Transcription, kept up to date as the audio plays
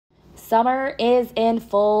Summer is in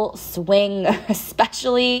full swing,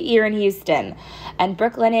 especially here in Houston, and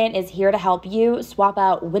Brooklinen is here to help you swap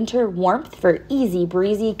out winter warmth for easy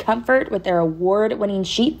breezy comfort with their award-winning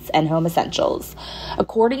sheets and home essentials.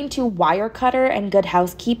 According to Wirecutter and Good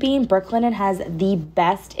Housekeeping, Brooklinen has the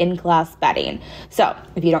best in-class bedding. So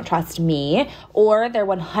if you don't trust me or their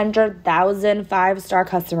 100,000 five-star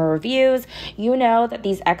customer reviews, you know that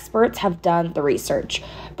these experts have done the research.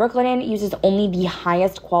 Brooklinen uses only the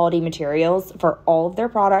highest quality materials for all of their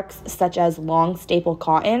products, such as long staple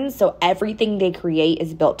cotton, so everything they create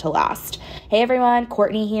is built to last. Hey everyone,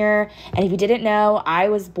 Courtney here, and if you didn't know, I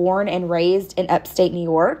was born and raised in upstate New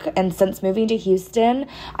York, and since moving to Houston,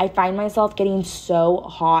 I find myself getting so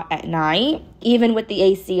hot at night, even with the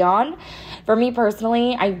AC on. For me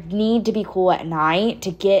personally, I need to be cool at night to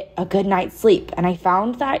get a good night's sleep, and I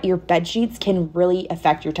found that your bed sheets can really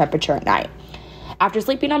affect your temperature at night. After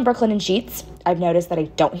sleeping on Brooklinen sheets, I've noticed that I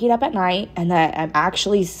don't heat up at night and that I'm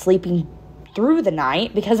actually sleeping through the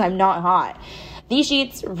night because I'm not hot. These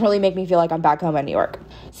sheets really make me feel like I'm back home in New York.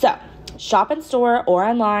 So, shop in store or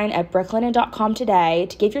online at brooklinen.com today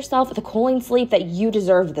to give yourself the cooling sleep that you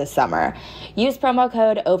deserve this summer. Use promo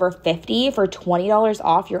code OVER50 for $20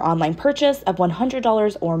 off your online purchase of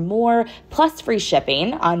 $100 or more, plus free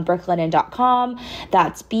shipping on brooklinen.com.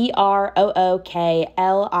 That's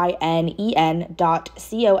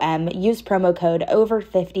BROOKLINEN.com. Use promo code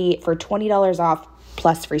OVER50 for $20 off,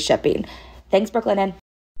 plus free shipping. Thanks, Brooklinen.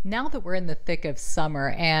 Now that we're in the thick of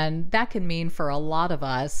summer, and that can mean for a lot of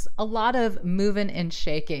us, a lot of moving and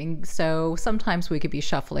shaking. So sometimes we could be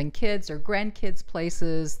shuffling kids or grandkids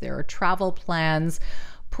places. There are travel plans,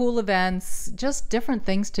 pool events, just different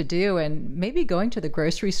things to do. And maybe going to the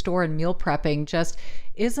grocery store and meal prepping just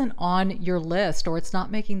isn't on your list, or it's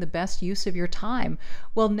not making the best use of your time.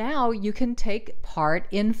 Well, now you can take part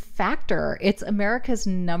in Factor. It's America's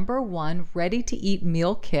 #1 ready-to-eat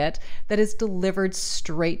meal kit that is delivered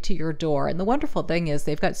straight to your door. And the wonderful thing is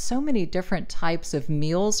they've got so many different types of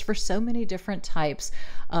meals for so many different types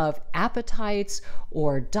of appetites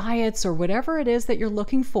or diets or whatever it is that you're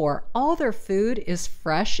looking for. All their food is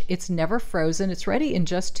fresh. It's never frozen. It's ready in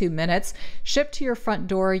just 2 minutes, shipped to your front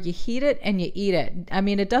door. You heat it and you eat it. I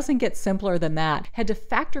mean, it doesn't get simpler than that. Head to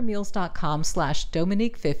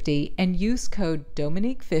factormeals.com/Dominique50 and use code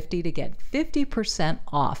Dominique50 to get 50%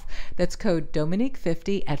 off. That's code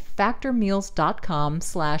Dominique50 at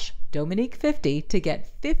factormeals.com/Dominique50 to get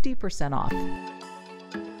 50% off.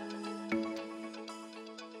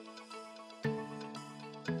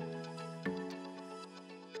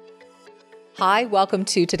 Hi, welcome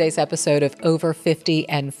to today's episode of Over 50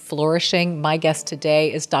 and Flourishing. My guest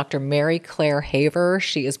today is Dr. Mary Claire Haver.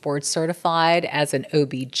 She is board certified as an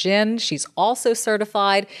OB-GYN. She's also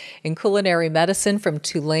certified in culinary medicine from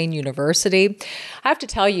Tulane University. I have to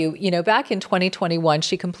tell you, back in 2021,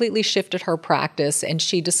 she completely shifted her practice and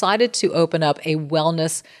she decided to open up a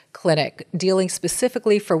wellness clinic dealing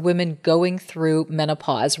specifically for women going through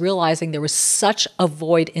menopause, realizing there was such a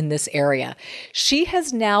void in this area. She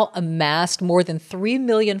has now amassed more than 3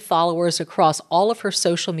 million followers across all of her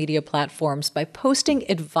social media platforms by posting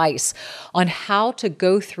advice on how to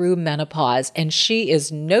go through menopause. And she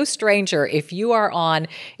is no stranger. If you are on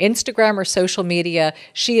Instagram or social media,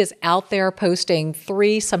 she is out there posting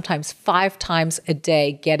 3, sometimes 5 times a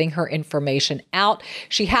day, getting her information out.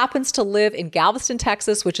 She happens to live in Galveston,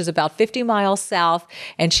 Texas, which is about 50 miles south,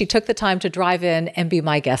 and she took the time to drive in and be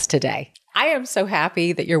my guest today. I am so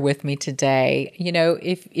happy that you're with me today.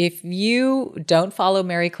 If you don't follow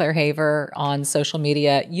Mary Claire Haver on social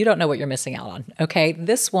media, you don't know what you're missing out on, okay?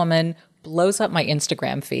 This woman blows up my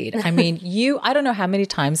Instagram feed. I mean, I don't know how many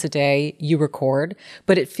times a day you record,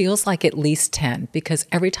 but it feels like at least 10, because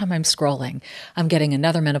every time I'm scrolling, I'm getting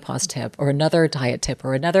another menopause tip or another diet tip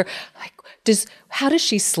or another, how does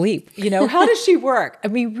she sleep? How does she work? I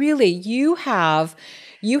mean, really, you have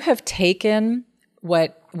taken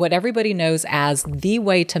what everybody knows as the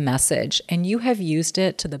way to message, and you have used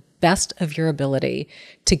it to the best of your ability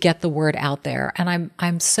to get the word out there. And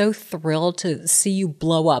I'm so thrilled to see you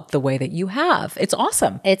blow up the way that you have. It's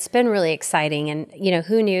awesome. It's been really exciting. And,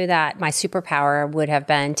 who knew that my superpower would have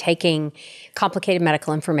been taking complicated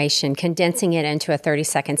medical information, condensing it into a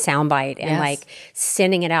 30-second soundbite and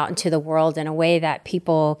sending it out into the world in a way that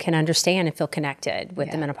people can understand and feel connected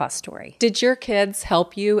with the menopause story. Did your kids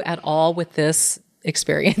help you at all with this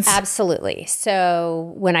experience? Absolutely.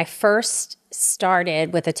 So when I first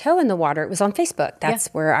started with a toe in the water, it was on Facebook. That's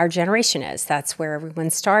where our generation is. That's where everyone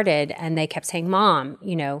started. And they kept saying, Mom,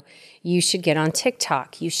 you should get on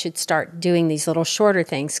TikTok. You should start doing these little shorter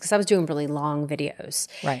things. Because I was doing really long videos.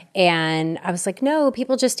 Right. And I was like, no,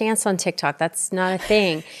 people just dance on TikTok. That's not a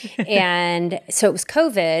thing. And so it was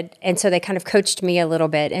COVID. And so they kind of coached me a little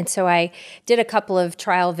bit. And so I did a couple of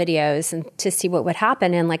trial videos and to see what would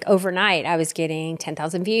happen. And like overnight, I was getting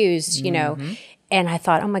 10,000 views, And I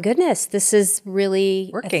thought, oh my goodness, this is really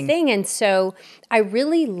working. A thing. And so I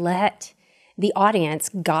really let the audience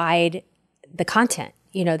guide the content.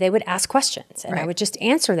 They would ask questions and I would just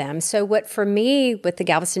answer them. So what for me with the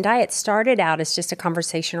Galveston diet started out as just a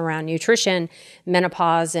conversation around nutrition,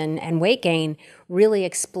 menopause, and weight gain really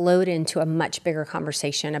exploded into a much bigger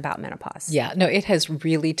conversation about menopause. Yeah, no, it has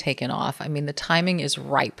really taken off. I mean, the timing is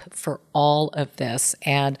ripe for all of this.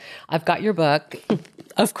 And I've got your book,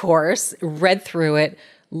 of course, read through it.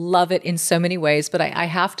 Love it in so many ways, but I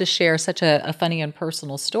have to share such a funny and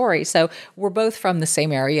personal story. So we're both from the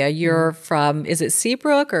same area. You're from, is it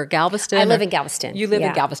Seabrook or Galveston? I live in Galveston. You live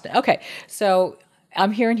in Galveston. Okay. So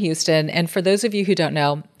I'm here in Houston. And for those of you who don't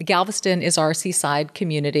know, Galveston is our seaside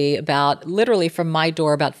community about literally from my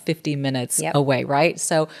door, about 50 minutes away, right?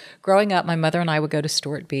 So growing up, my mother and I would go to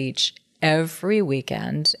Stewart Beach every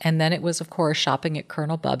weekend. And then it was, of course, shopping at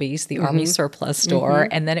Colonel Bubby's, the Army surplus store.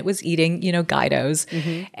 And then it was eating, Guidos.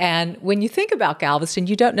 And when you think about Galveston,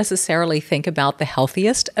 you don't necessarily think about the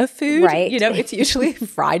healthiest of food. Right. It's usually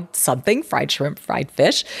fried shrimp, fried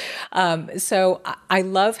fish. So I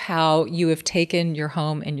love how you have taken your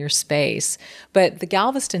home and your space. But the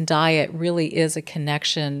Galveston diet really is a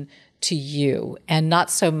connection to you and not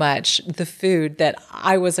so much the food that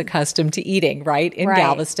I was accustomed to eating, right, in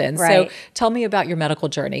Galveston. Right. So tell me about your medical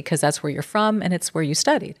journey, because that's where you're from and it's where you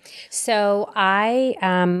studied. So I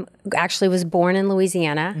actually was born in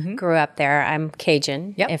Louisiana, grew up there. I'm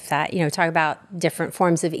Cajun, if that, talk about different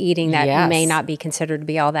forms of eating that may not be considered to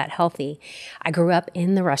be all that healthy. I grew up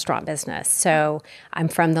in the restaurant business. So I'm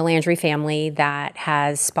from the Landry family that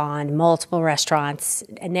has spawned multiple restaurants,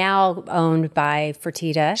 now owned by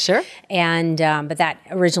Fertitta. Sure. And but that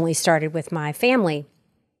originally started with my family.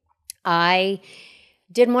 I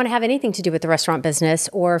didn't want to have anything to do with the restaurant business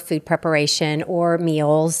or food preparation or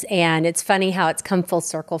meals. And it's funny how it's come full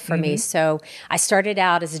circle for me. So I started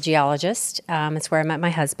out as a geologist. It's where I met my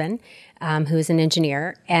husband, who is an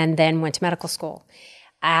engineer, and then went to medical school.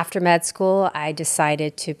 After med school, I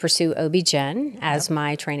decided to pursue OB-GYN as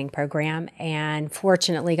my training program, and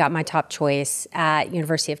fortunately got my top choice at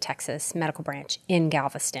University of Texas Medical Branch in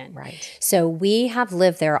Galveston. Right. So we have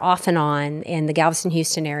lived there off and on in the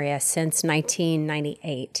Galveston-Houston area since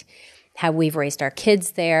 1998. We've raised our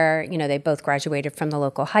kids there. They both graduated from the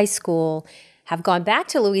local high school. Have gone back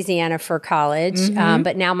to Louisiana for college,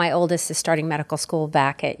 but now my oldest is starting medical school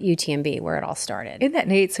back at UTMB, where it all started. Isn't that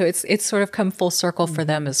neat? So it's sort of come full circle for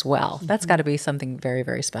them as well. That's got to be something very,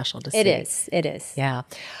 very special to see. It is. Yeah.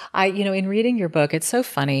 In reading your book, it's so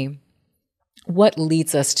funny what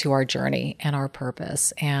leads us to our journey and our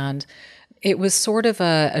purpose. And it was sort of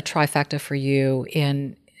a trifecta for you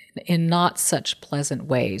in not such pleasant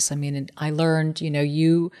ways. I mean, I learned,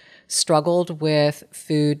 you struggled with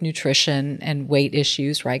food, nutrition, and weight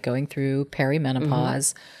issues, right? Going through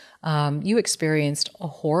perimenopause. You experienced a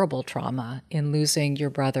horrible trauma in losing your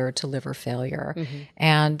brother to liver failure.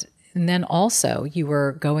 And then also you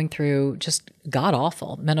were going through just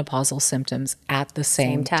god-awful menopausal symptoms at the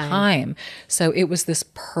same time. So it was this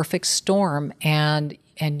perfect storm. And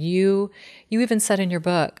you even said in your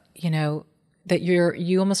book, that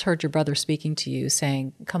you almost heard your brother speaking to you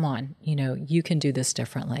saying, come on, you can do this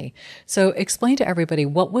differently. So explain to everybody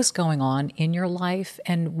what was going on in your life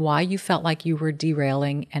and why you felt like you were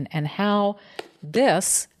derailing and how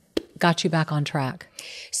this got you back on track.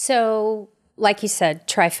 So like you said,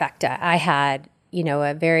 trifecta. I had,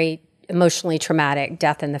 a very emotionally traumatic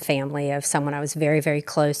death in the family of someone I was very, very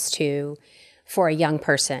close to for a young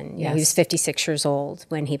person. He was 56 years old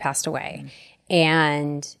when he passed away.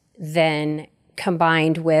 And then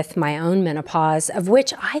combined with my own menopause, of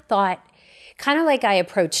which I thought, kind of like I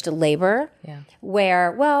approached labor,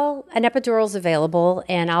 where, an epidural's available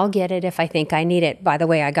and I'll get it if I think I need it. By the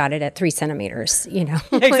way, I got it at 3 centimeters,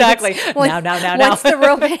 Exactly. Now. Once the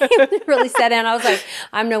real pain really set in, I was like,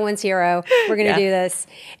 I'm no one's hero. We're going to do this.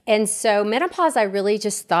 And so menopause, I really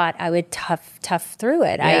just thought I would tough through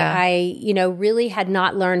it. Yeah. I really had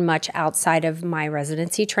not learned much outside of my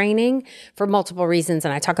residency training for multiple reasons.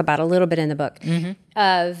 And I talk about a little bit in the book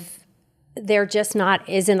of there just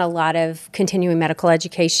isn't a lot of continuing medical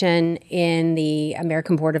education in the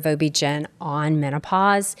American Board of OB-GYN on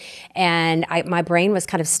menopause. And my brain was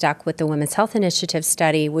kind of stuck with the Women's Health Initiative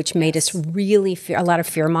study, which made us really a lot of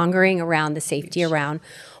fear-mongering around the safety around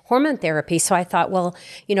hormone therapy. So I thought, well,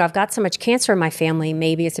 I've got so much cancer in my family.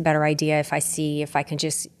 Maybe it's a better idea if I can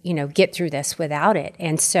just, get through this without it.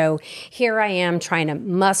 And so here I am trying to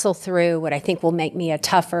muscle through what I think will make me a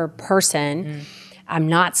tougher person. I'm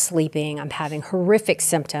not sleeping. I'm having horrific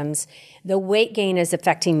symptoms. The weight gain is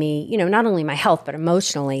affecting me, not only my health, but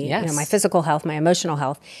emotionally, my physical health, my emotional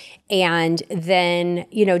health. And then,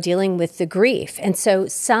 dealing with the grief. And so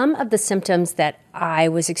some of the symptoms that I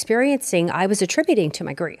was experiencing, I was attributing to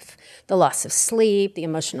my grief. The loss of sleep, the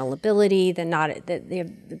emotional ability,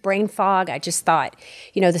 the brain fog. I just thought,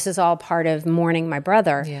 this is all part of mourning my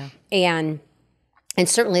brother. Yeah. And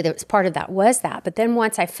certainly part of that was that. But then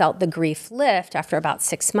once I felt the grief lift after about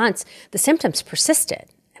 6 months, the symptoms persisted.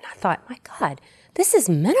 And I thought, my God, this is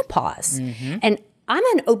menopause. And I'm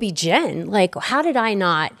an OB-GYN. Like, how did I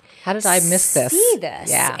miss this? See this?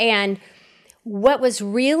 Yeah. And what was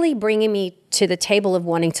really bringing me to the table of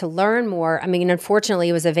wanting to learn more, unfortunately,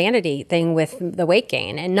 it was a vanity thing with the weight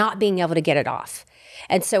gain and not being able to get it off.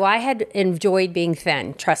 And so I had enjoyed being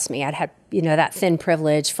thin. Trust me, I'd had, that thin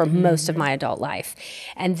privilege for most of my adult life.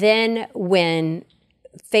 And then when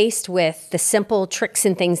faced with the simple tricks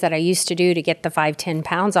and things that I used to do to get the 5-10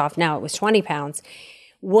 pounds off, now it was 20 pounds,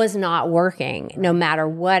 was not working. No matter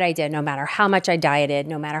what I did, no matter how much I dieted,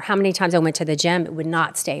 no matter how many times I went to the gym, it would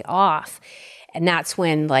not stay off. And that's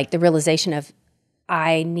when the realization of,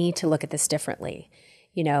 I need to look at this differently.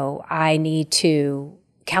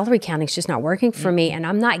 Calorie counting is just not working for me, and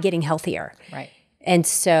I'm not getting healthier. Right. And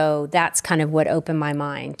so that's kind of what opened my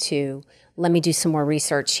mind to, let me do some more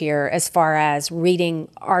research here as far as reading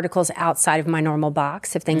articles outside of my normal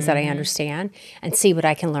box of things that I understand and see what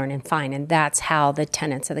I can learn and find. And that's how the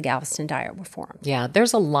tenets of the Galveston diet were formed. Yeah.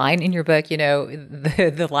 There's a line in your book,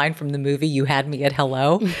 the line from the movie, "You had me at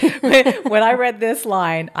hello." When I read this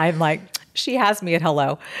line, I'm like, she has me at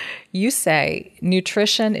hello. You say,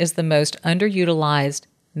 nutrition is the most underutilized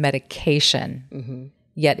medication,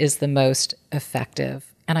 yet is the most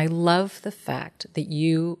effective. And I love the fact that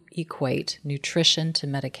you equate nutrition to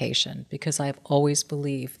medication, because I've always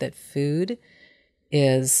believed that food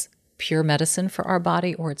is pure medicine for our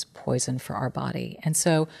body or it's poison for our body. And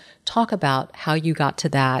so talk about how you got to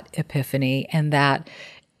that epiphany, and that,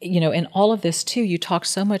 in all of this too, you talk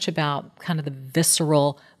so much about kind of the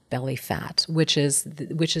visceral belly fat, which is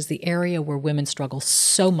the area where women struggle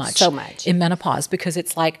so much in menopause, because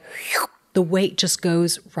it's like the weight just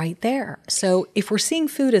goes right there. So if we're seeing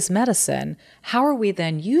food as medicine, how are we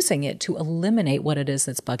then using it to eliminate what it is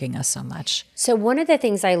that's bugging us so much? So one of the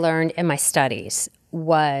things I learned in my studies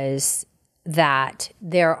was that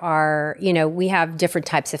there are, we have different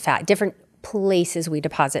types of fat, different places we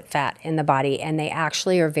deposit fat in the body, and they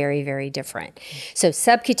actually are very, very different. So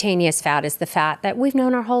subcutaneous fat is the fat that we've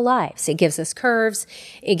known our whole lives. It gives us curves.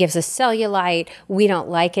 It gives us cellulite. We don't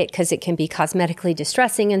like it because it can be cosmetically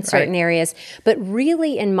distressing in certain areas. But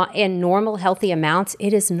really, in normal, healthy amounts,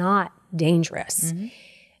 it is not dangerous.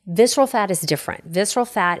 Visceral fat is different. Visceral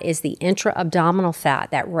fat is the intra-abdominal fat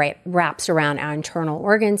that wraps around our internal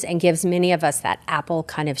organs and gives many of us that apple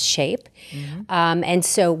kind of shape. And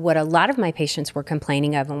so what a lot of my patients were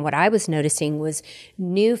complaining of, and what I was noticing, was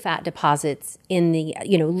new fat deposits in the,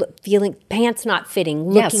 feeling pants not fitting,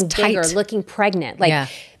 looking bigger, looking pregnant.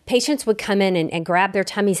 Patients would come in and grab their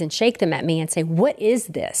tummies and shake them at me and say, "What is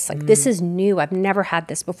this? This is new. I've never had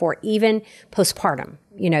this before." Even postpartum,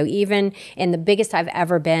 even in the biggest I've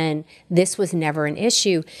ever been, this was never an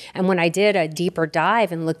issue. And when I did a deeper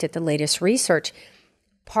dive and looked at the latest research,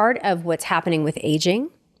 part of what's happening with aging,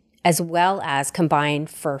 as well as combined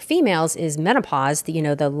for females, is menopause,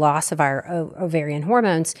 the loss of our ovarian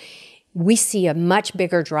hormones. We see a much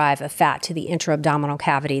bigger drive of fat to the intra-abdominal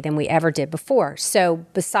cavity than we ever did before. So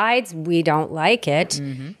besides we don't like it,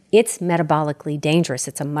 it's metabolically dangerous.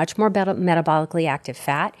 It's a much more metabolically active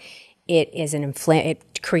fat. It is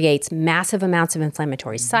it creates massive amounts of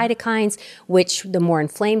inflammatory cytokines, which the more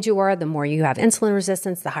inflamed you are, the more you have insulin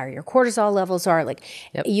resistance, the higher your cortisol levels are.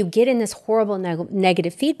 You get in this horrible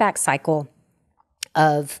negative feedback cycle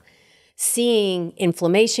of seeing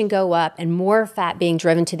inflammation go up and more fat being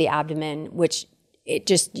driven to the abdomen, which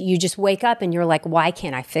you just wake up and you're like, why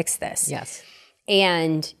can't I fix this? Yes.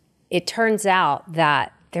 And it turns out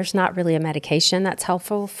that there's not really a medication that's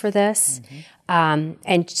helpful for this. And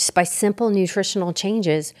just by simple nutritional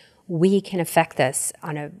changes, we can affect this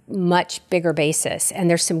on a much bigger basis. And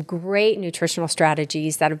there's some great nutritional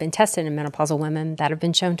strategies that have been tested in menopausal women that have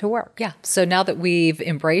been shown to work. Yeah. So now that we've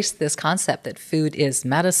embraced this concept that food is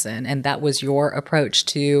medicine, and that was your approach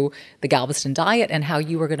to the Galveston diet and how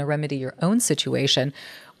you were going to remedy your own situation,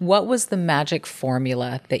 what was the magic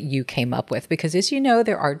formula that you came up with? Because as you know,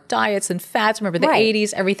 there are diets and fads. Remember the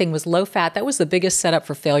 80s, everything was low fat. That was the biggest setup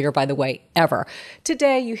for failure, by the way, ever.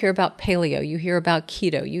 Today, you hear about paleo, you hear about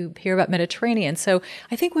keto, you hear about Mediterranean. So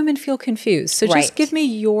I think women feel confused. So just give me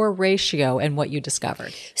your ratio and what you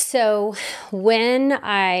discovered. So when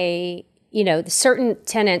certain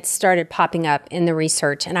tenets started popping up in the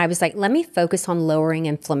research, and I was like, let me focus on lowering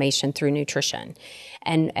inflammation through nutrition.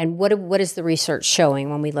 And what is the research showing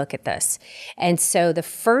when we look at this? And so the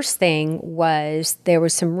first thing was there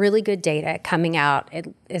was some really good data coming out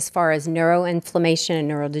as far as neuroinflammation and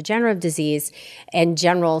neurodegenerative disease and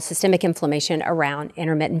general systemic inflammation around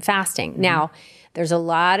intermittent fasting. Mm-hmm. Now, there's a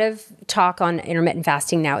lot of talk on intermittent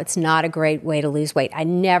fasting now. It's not a great way to lose weight. I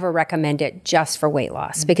never recommend it just for weight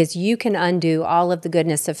loss because you can undo all of the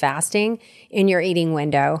goodness of fasting in your eating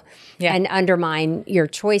window and undermine your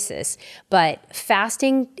choices. But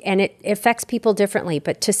fasting, and it affects people differently,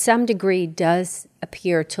 but to some degree does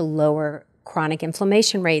appear to lower chronic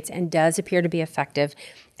inflammation rates and does appear to be effective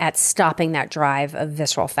at stopping that drive of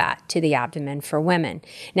visceral fat to the abdomen for women.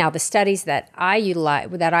 Now, the studies that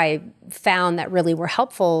I found that really were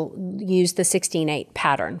helpful used the 16-8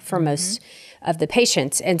 pattern for most of the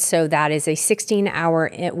patients. And so that is a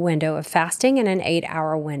 16-hour window of fasting and an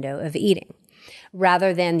 8-hour window of eating,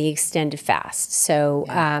 rather than the extended fast. So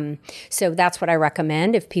so that's what I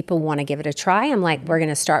recommend if people want to give it a try. I'm like, we're going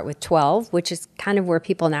to start with 12, which is kind of where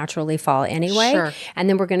people naturally fall anyway. Sure. And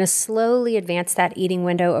then we're going to slowly advance that eating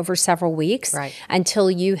window over several weeks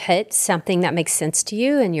until you hit something that makes sense to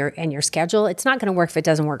you and your schedule. It's not going to work if it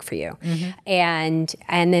doesn't work for you. And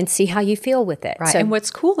then see how you feel with it. Right. So, and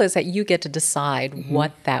what's cool is that you get to decide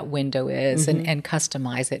what that window is and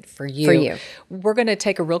customize it for you. We're going to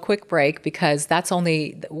take a real quick break because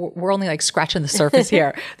we're only like scratching the surface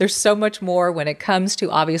here. There's so much more when it comes to,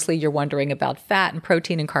 obviously, you're wondering about fat and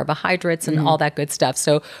protein and carbohydrates and all that good stuff.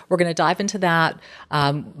 So we're going to dive into that.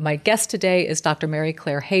 My guest today is Dr. Mary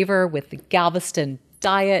Claire Haver with the Galveston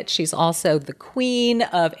diet. She's also the queen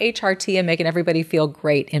of HRT and making everybody feel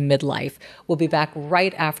great in midlife. We'll be back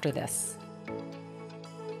right after this.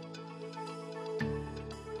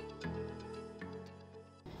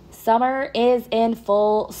 Summer is in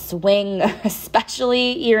full swing,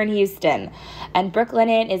 especially here in Houston. And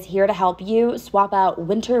Brooklinen is here to help you swap out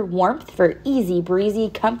winter warmth for easy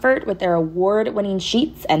breezy comfort with their award-winning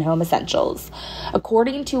sheets and home essentials.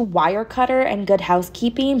 According to Wirecutter and Good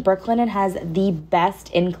Housekeeping, Brooklinen has the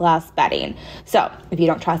best in-class bedding. So if you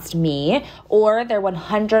don't trust me or their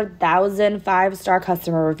 100,000 five-star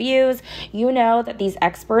customer reviews, you know that these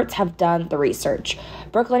experts have done the research.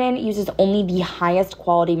 Brooklinen uses only the highest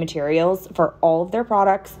quality materials for all of their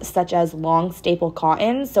products, such as long staple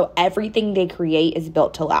cotton, so everything they create is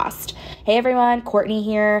built to last. Hey everyone, Courtney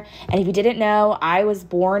here, and if you didn't know, I was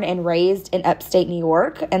born and raised in upstate New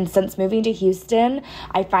York, and since moving to Houston,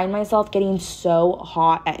 I find myself getting so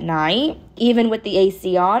hot at night, even with the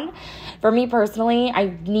AC on. For me personally,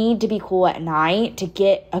 I need to be cool at night to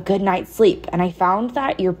get a good night's sleep, and I found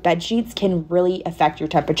that your bed sheets can really affect your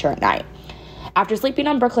temperature at night. After sleeping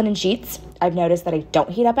on Brooklinen sheets, I've noticed that I don't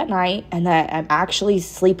heat up at night and that I'm actually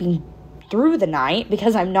sleeping through the night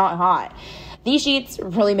because I'm not hot. These sheets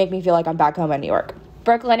really make me feel like I'm back home in New York.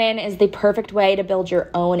 Brooklinen is the perfect way to build your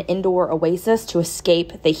own indoor oasis to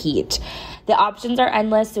escape the heat. The options are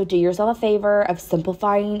endless, so do yourself a favor of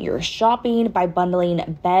simplifying your shopping by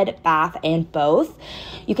bundling bed, bath, and both.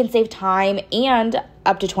 You can save time and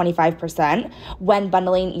up to 25% when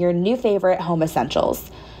bundling your new favorite home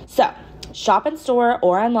essentials. So, shop in store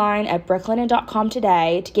or online at brooklinen.com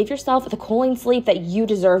today to give yourself the cooling sleep that you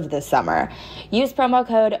deserve this summer. Use promo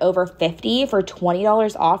code OVER50 for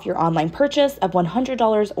 $20 off your online purchase of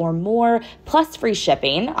 $100 or more, plus free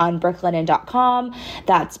shipping on brooklinen.com.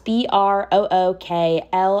 That's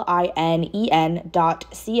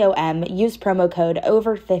BROOKLINEN.com. Use promo code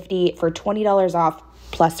OVER50 for $20 off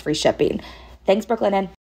plus free shipping. Thanks, Brooklinen.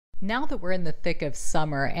 Now that we're in the thick of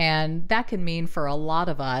summer, and that can mean for a lot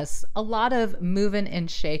of us, a lot of moving and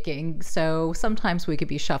shaking. So sometimes we could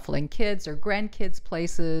be shuffling kids or grandkids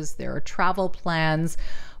places. There are travel plans,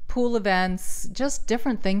 pool events, just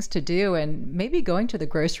different things to do, and maybe going to the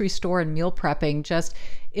grocery store and meal prepping just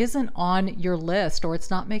isn't on your list, or it's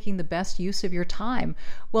not making the best use of your time.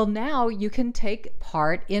 Well, now you can take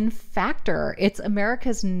part in Factor. It's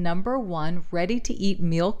America's #1 ready-to-eat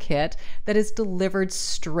meal kit that is delivered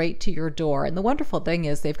straight to your door. And the wonderful thing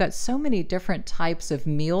is they've got so many different types of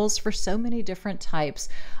meals for so many different types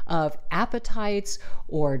of appetites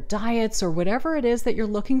or diets or whatever it is that you're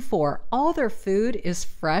looking for. All their food is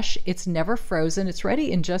fresh. It's never frozen. It's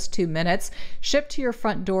ready in just 2 minutes, shipped to your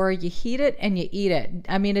front door. You heat it and you eat it.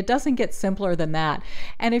 I mean, it doesn't get simpler than that.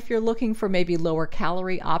 And if you're looking for maybe lower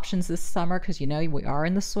calorie options this summer, because you know we are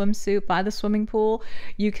in the swimsuit by the swimming pool,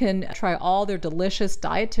 you can try all their delicious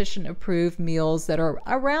dietitian approved meals that are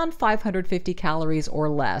around 550 calories or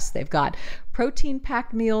less. They've got protein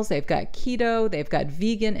packed meals, they've got keto, they've got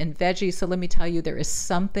vegan and veggie. So let me tell you, there is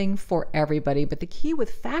something for everybody. But the key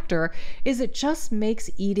with Factor is it just makes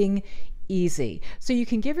eating easy. So you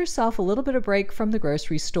can give yourself a little bit of break from the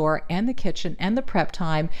grocery store and the kitchen and the prep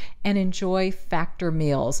time and enjoy Factor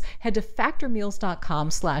meals. Head to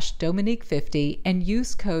factormeals.com/Dominique50 and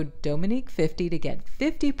use code Dominique50 to get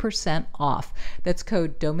 50% off. That's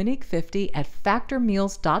code Dominique50 at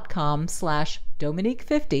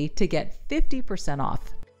factormeals.com/Dominique50 to get 50%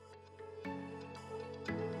 off.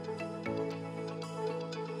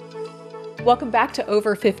 Welcome back to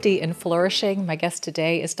Over 50 and Flourishing. My guest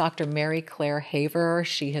today is Dr. Mary Claire Haver.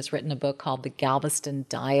 She has written a book called The Galveston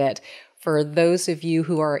Diet. For those of you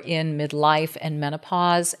who are in midlife and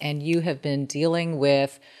menopause and you have been dealing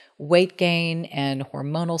with weight gain and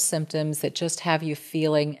hormonal symptoms that just have you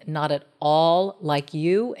feeling not at all like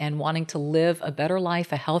you and wanting to live a better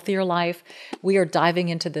life, a healthier life, we are diving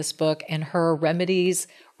into this book and her remedies,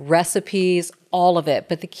 recipes, all of it.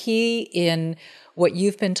 But the key in what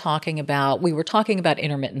you've been talking about, we were talking about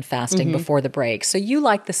intermittent fasting before the break. So you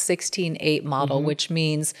like the 16-8 model, which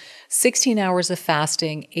means 16 hours of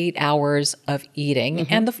fasting, 8 hours of eating.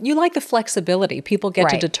 And you like the flexibility. People get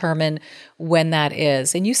to determine when that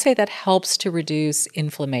is. And you say that helps to reduce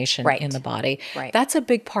inflammation in the body. That's a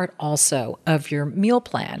big part also of your meal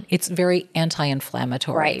plan. It's very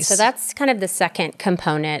anti-inflammatory. Right. So that's kind of the second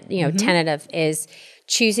component, tentative is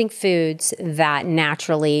choosing foods that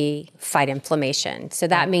naturally fight inflammation. So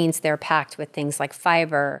that means they're packed with things like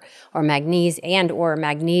fiber or magnesium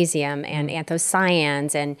and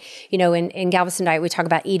anthocyanins. And, in Galveston Diet, we talk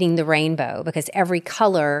about eating the rainbow because every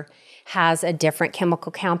color has a different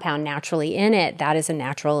chemical compound naturally in it. That is a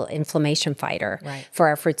natural inflammation fighter for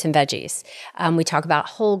our fruits and veggies. We talk about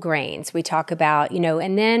whole grains. We talk about,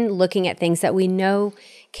 and then looking at things that we know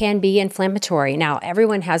can be inflammatory. Now,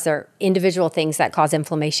 everyone has their individual things that cause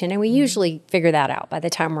inflammation, and we usually figure that out by the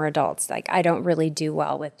time we're adults. Like, I don't really do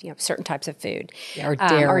well with certain types of food. Or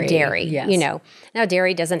dairy. Yes. Now,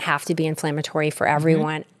 dairy doesn't have to be inflammatory for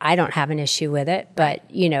everyone. I don't have an issue with it, but,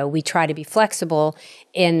 we try to be flexible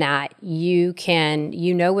in that you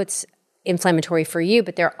know what's inflammatory for you,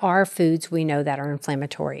 but there are foods we know that are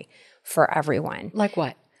inflammatory for everyone. Like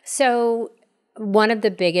what? So one of the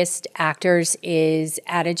biggest actors is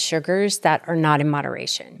added sugars that are not in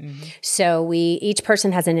moderation. So each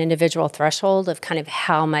person has an individual threshold of kind of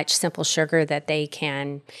how much simple sugar that they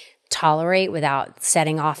can tolerate without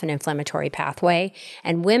setting off an inflammatory pathway.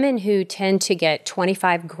 And women who tend to get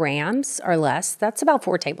 25 grams or less, that's about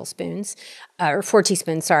 4 teaspoons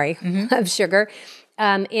of sugar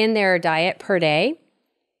in their diet per day,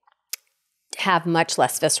 have much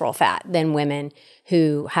less visceral fat than women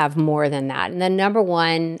who have more than that. And the number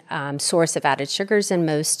one source of added sugars in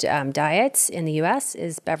most diets in the U.S.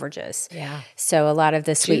 is beverages. Yeah. So a lot of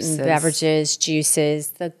the sweetened beverages,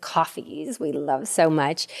 juices, the coffees we love so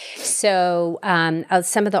much. So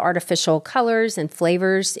some of the artificial colors and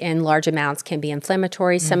flavors in large amounts can be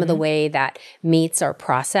inflammatory. Some of the way that meats are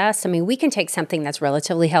processed. I mean, we can take something that's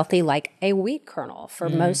relatively healthy, like a wheat kernel for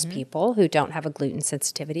most people who don't have a gluten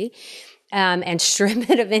sensitivity, and strip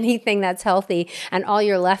it of anything that's healthy, and all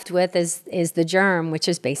you're left with is the germ, which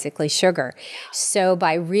is basically sugar. So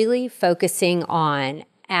by really focusing on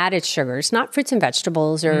added sugars, not fruits and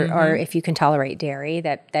vegetables, or if you can tolerate dairy,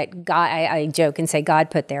 that God, I joke and say God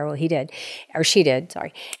put there. Well, he did, or she did,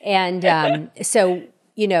 sorry. And so,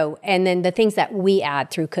 and then the things that we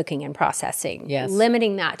add through cooking and processing,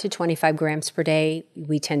 limiting that to 25 grams per day,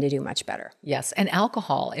 we tend to do much better. Yes. And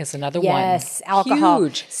alcohol is another one. Yes, alcohol.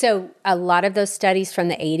 Huge. So a lot of those studies from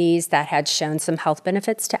the 80s that had shown some health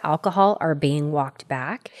benefits to alcohol are being walked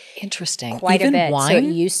back. Interesting. Quite Even a bit. wine? So it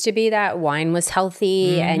used to be that wine was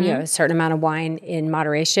healthy and, a certain amount of wine in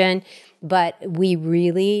moderation. But we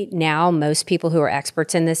really now, most people who are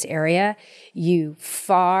experts in this area,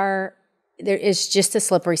 there is just a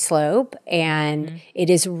slippery slope, and it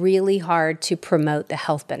is really hard to promote the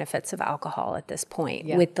health benefits of alcohol at this point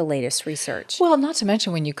with the latest research. Well, not to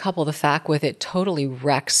mention when you couple the fact with it totally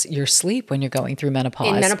wrecks your sleep when you're going through menopause.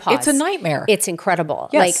 In menopause. It's a nightmare. It's incredible.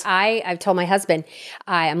 Yes. Like I've told my husband,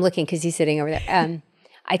 I'm looking because he's sitting over there.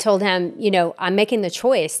 I told him, I'm making the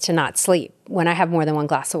choice to not sleep when I have more than one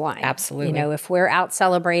glass of wine. Absolutely. If we're out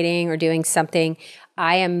celebrating or doing something,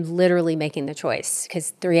 I am literally making the choice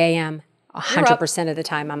because 3 a.m., 100% of the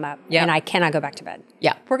time I'm up and I cannot go back to bed.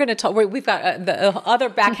 Yeah. We're going to talk, we've got the other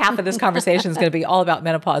back half of this conversation is going to be all about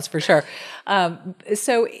menopause for sure.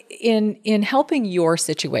 So in helping your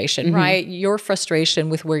situation, right, your frustration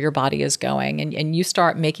with where your body is going and you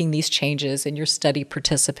start making these changes and your study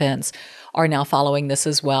participants are now following this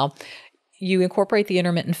as well. You incorporate the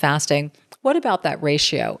intermittent fasting. What about that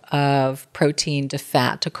ratio of protein to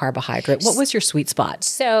fat to carbohydrate? What was your sweet spot?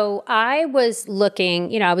 So I was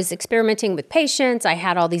looking, I was experimenting with patients. I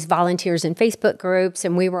had all these volunteers in Facebook groups,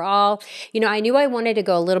 and we were all, I knew I wanted to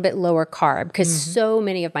go a little bit lower carb because so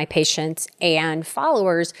many of my patients and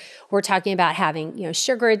followers were talking about having,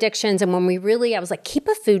 sugar addictions. And when I was like, keep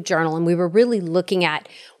a food journal. And we were really looking at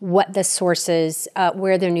what the sources,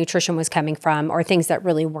 where their nutrition was coming from, or things that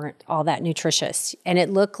really weren't all that nutritious. And it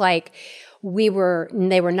looked like they were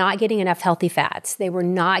not getting enough healthy fats. They were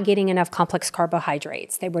not getting enough complex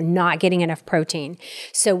carbohydrates. They were not getting enough protein.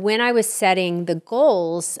 So when I was setting the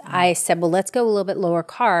goals, I said, well, let's go a little bit lower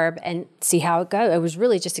carb and see how it goes. It was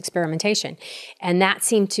really just experimentation. And that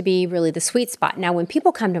seemed to be really the sweet spot. Now, when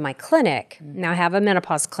people come to my clinic, now I have a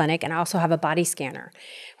menopause clinic and I also have a body scanner,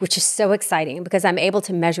 which is so exciting because I'm able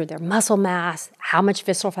to measure their muscle mass, how much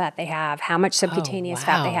visceral fat they have, how much subcutaneous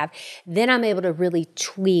fat they have. Then I'm able to really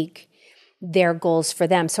tweak their goals for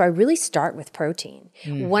them. So I really start with protein.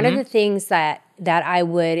 One of the things that I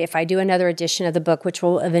would, if I do another edition of the book, which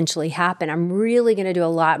will eventually happen, I'm really going to do a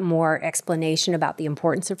lot more explanation about the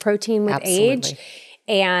importance of protein with age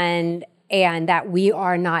and that we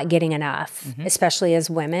are not getting enough, especially as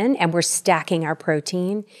women, and we're stacking our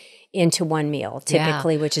protein into one meal,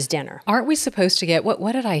 typically, which is dinner. Aren't we supposed to get,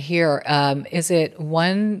 what did I hear? Is it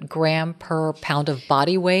 1 gram per pound of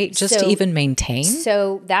body weight just to even maintain?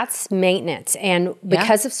 So that's maintenance. And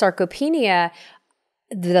because of sarcopenia,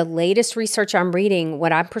 the latest research I'm reading,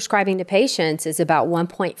 what I'm prescribing to patients is about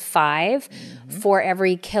 1.5 for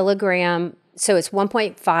every kilogram. So it's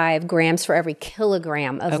 1.5 grams for every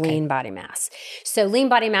kilogram of lean body mass. So lean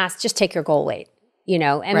body mass, just take your goal weight.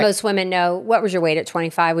 And most women know, what was your weight at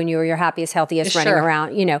 25 when you were your happiest, healthiest, running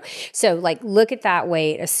around, So look at that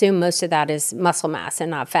weight, assume most of that is muscle mass and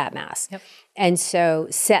not fat mass. Yep. And so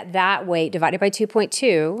set that weight divided by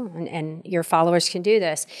 2.2, and your followers can do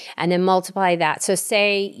this, and then multiply that. So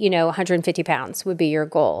say, 150 pounds would be your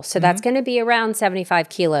goal. So that's going to be around 75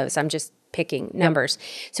 kilos. I'm just picking numbers.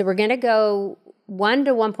 So we're going to go 1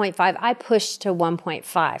 to 1.5. I push to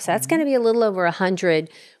 1.5. So that's going to be a little over 100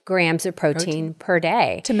 grams of protein per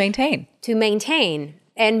day. To maintain.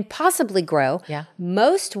 And possibly grow. Yeah.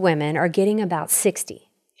 Most women are getting about 60.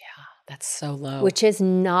 That's so low. Which is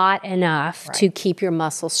not enough to keep your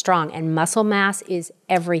muscles strong. And muscle mass is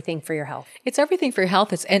everything for your health. It's everything for your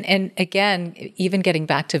health. And again, even getting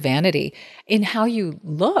back to vanity, in how you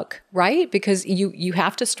look, right? Because you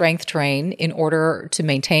have to strength train in order to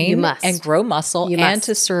maintain and grow muscle and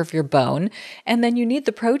to serve your bone. And then you need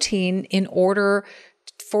the protein in order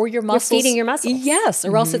for your muscles. You're feeding your muscles. Yes,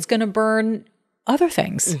 or else it's going to burn other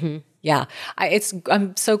things. Yeah.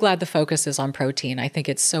 I'm so glad the focus is on protein. I think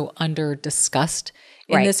it's so under-discussed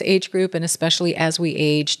in this age group, and especially as we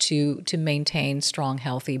age, to maintain strong,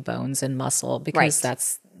 healthy bones and muscle, because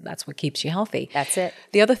that's what keeps you healthy. That's it.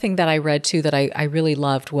 The other thing that I read too that I really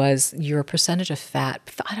loved was your percentage of fat.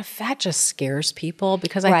 Fat just scares people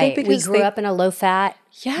because I think because we grew up in a low-fat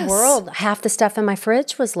world. Half the stuff in my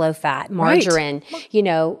fridge was low-fat, margarine,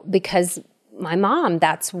 because my mom,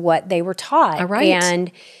 that's what they were taught.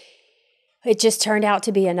 And it just turned out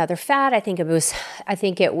to be another fat. I think it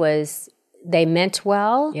was, they meant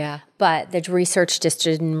well, but the research just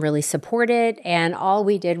didn't really support it. And all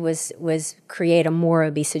we did was create a more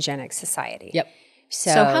obesogenic society. Yep.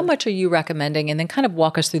 So how much are you recommending? And then kind of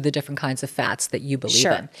walk us through the different kinds of fats that you believe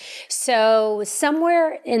in. So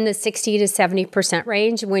somewhere in the 60 to 70%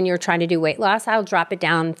 range when you're trying to do weight loss, I'll drop it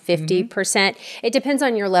down 50%. It depends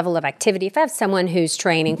on your level of activity. If I have someone who's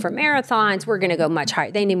training for marathons, we're going to go much higher.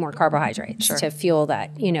 They need more carbohydrates to fuel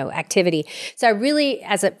that, activity. So I really,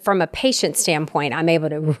 from a patient standpoint, I'm able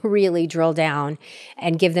to really drill down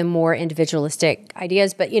and give them more individualistic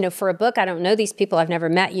ideas. But, for a book, I don't know these people. I've never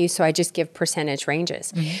met you, so I just give percentage ranges.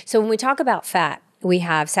 So when we talk about fat, we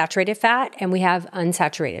have saturated fat, and we have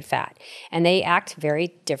unsaturated fat. And they act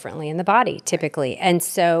very differently in the body, typically. And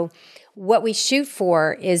so what we shoot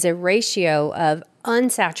for is a ratio of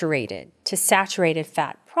unsaturated to saturated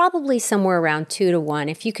fat, probably somewhere around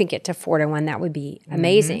 2-to-1. If you could get to 4-to-1, that would be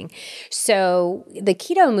amazing. So the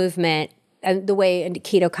keto movement, the way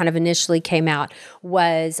keto kind of initially came out,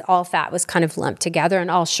 was all fat was kind of lumped together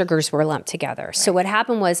and all sugars were lumped together. Right. So what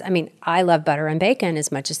happened was, I mean, I love butter and bacon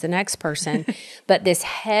as much as the next person, but this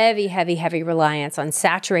heavy, heavy, heavy reliance on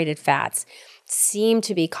saturated fats seemed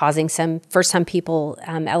to be causing for some people,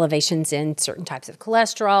 elevations in certain types of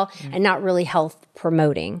cholesterol and not really health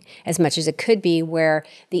promoting as much as it could be, where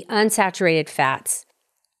the unsaturated fats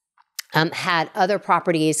had other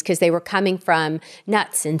properties because they were coming from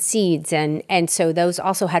nuts and seeds. And so those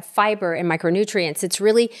also had fiber and micronutrients. It's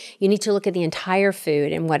really, you need to look at the entire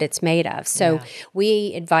food and what it's made of. So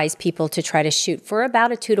we advise people to try to shoot for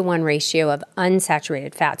about a 2-to-1 ratio of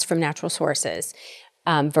unsaturated fats from natural sources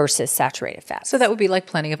versus saturated fats. So that would be like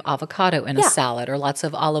plenty of avocado in a salad, or lots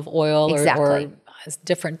of olive oil, or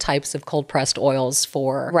different types of cold pressed oils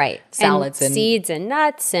for salads and seeds and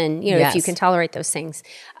nuts, and if you can tolerate those things,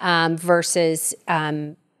 versus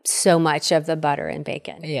so much of the butter and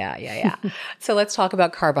bacon. Yeah. So let's talk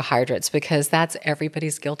about carbohydrates, because that's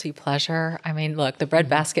everybody's guilty pleasure. I mean, look, the bread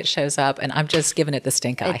basket shows up and I'm just giving it the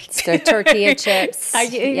stink eye. It's the tortilla chips.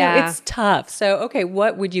 It's tough. So, okay,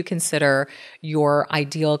 what would you consider your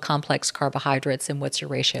ideal complex carbohydrates, and what's your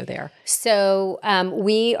ratio there? So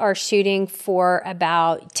we are shooting for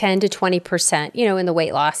about 10 to 20%, in the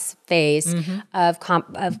weight loss phase of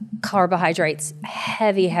carbohydrates,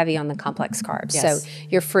 heavy on the complex carbs. Yes. So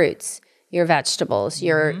your fruits, your vegetables,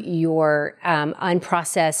 your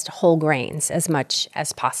unprocessed whole grains as much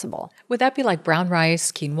as possible. Would that be like brown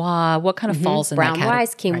rice, quinoa? What kind of falls in that category? Brown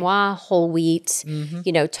rice, quinoa, whole wheat,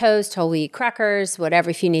 toast, whole wheat crackers, whatever.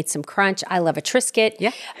 If you need some crunch, I love a Triscuit.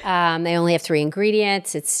 Yeah. They only have 3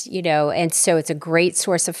 ingredients. It's, and so it's a great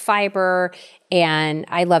source of fiber. And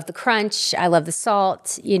I love the crunch. I love the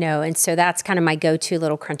salt, and so that's kind of my go-to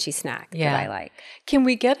little crunchy snack that I like. Can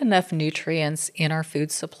we get enough nutrients in our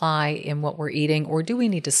food supply in what we're eating, or do we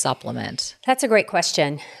need to supplement? That's a great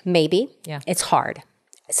question. Maybe. Yeah. It's hard.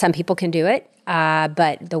 Some people can do it.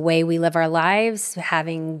 But the way we live our lives,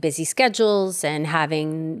 having busy schedules and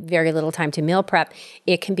having very little time to meal prep,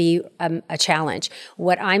 it can be a challenge.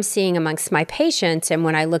 What I'm seeing amongst my patients, and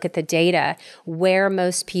when I look at the data, where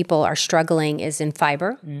most people are struggling is in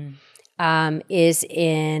fiber, is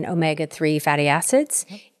in omega-3 fatty acids,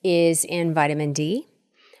 is in vitamin D.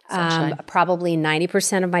 Probably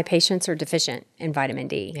 90% of my patients are deficient in vitamin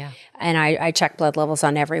D. Yeah. And I check blood levels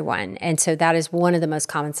on everyone. And so that is one of the most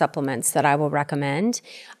common supplements that I will recommend.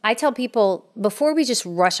 I tell people, before we just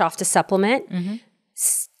rush off to supplement,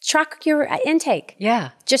 track your intake. Yeah.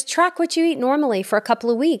 Just track what you eat normally for a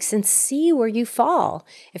couple of weeks and see where you fall.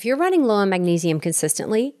 If you're running low on magnesium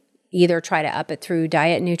consistently, either try to up it through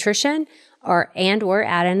diet and nutrition, or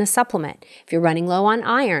add in a supplement. If you're running low on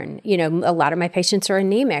iron, a lot of my patients are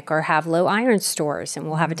anemic or have low iron stores, and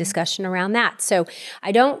we'll have a discussion around that. So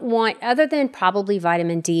I don't want, other than probably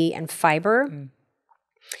vitamin D and fiber,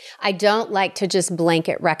 I don't like to just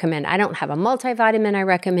blanket recommend. I don't have a multivitamin I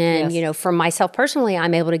recommend. Yes. For myself personally,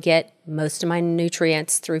 I'm able to get most of my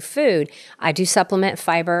nutrients through food. I do supplement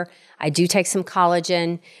fiber. I do take some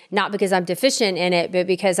collagen, not because I'm deficient in it, but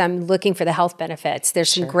because I'm looking for the health benefits. There's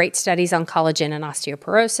some great studies on collagen and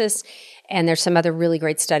osteoporosis, and there's some other really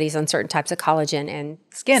great studies on certain types of collagen and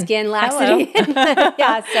skin laxity. So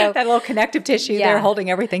that little connective tissue there holding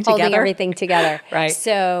everything together. Right.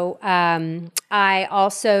 So I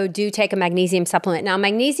also do take a magnesium supplement. Now,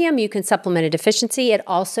 magnesium, you can supplement a deficiency. It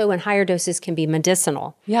also, in higher doses, can be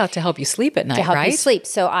medicinal. Yeah, to help you sleep at night, to help you sleep.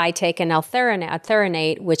 So I take an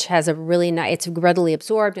L-threonate, which has a really nice, it's readily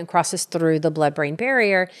absorbed and crosses through the blood-brain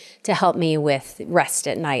barrier to help me with rest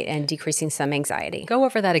at night and decreasing some anxiety. Go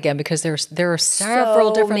over that again, because there are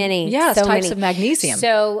several different types of magnesium.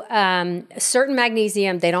 So certain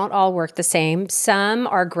magnesium, they don't all work the same. Some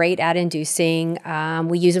are great at inducing,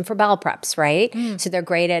 we use them for bowel preps, right? So they're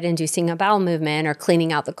great at inducing a bowel movement or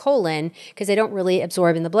cleaning out the colon, because they don't really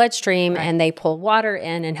absorb in the bloodstream, and they pull water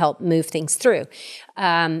in and help move things through.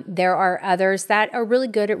 There are others that are really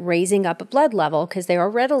good at raising up a blood level because they are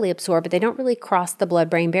readily absorbed, but they don't really cross the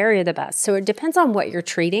blood-brain barrier the best. So it depends on what you're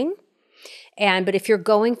treating. But if you're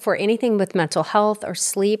going for anything with mental health or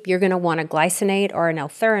sleep, you're going to want a glycinate or an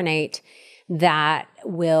L-threonate that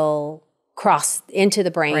will cross into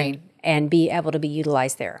the brain and be able to be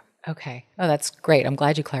utilized there. Okay. Oh, that's great. I'm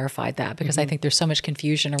glad you clarified that because I think there's so much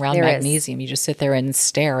confusion around magnesium. You just sit there and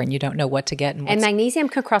stare and you don't know what to get. And magnesium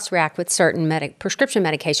can cross-react with certain prescription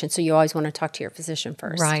medications, so you always want to talk to your physician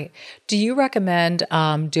first. Right. Do you recommend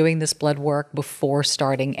doing this blood work before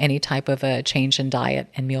starting any type of a change in diet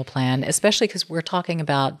and meal plan, especially because we're talking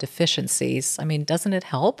about deficiencies? I mean, doesn't it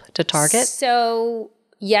help to target? So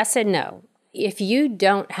yes and no. If you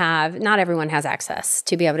don't have, not everyone has access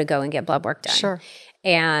to be able to go and get blood work done. Sure.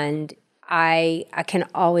 And I can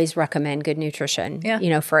always recommend good nutrition,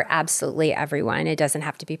 for absolutely everyone. It doesn't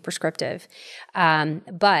have to be prescriptive.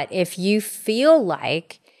 But if you feel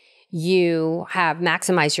like you have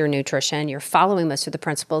maximized your nutrition, you're following most of the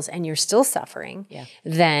principles, and you're still suffering,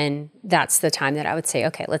 then that's the time that I would say,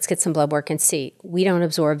 okay, let's get some blood work and see. We don't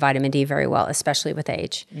absorb vitamin D very well, especially with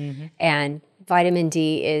age. And vitamin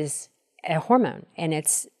D is a hormone, and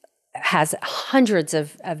has hundreds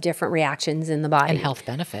of different reactions in the body. And health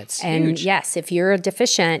benefits. And huge. yes, if you're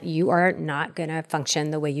deficient, you are not going to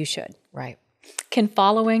function the way you should. Right. Can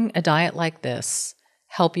following a diet like this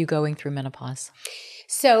help you going through menopause?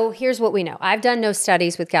 So here's what we know. I've done no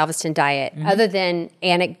studies with Galveston diet other than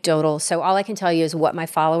anecdotal. So all I can tell you is what my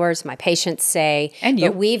followers, my patients say. And you.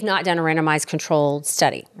 But we've not done a randomized controlled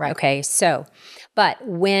study. Right. Okay. But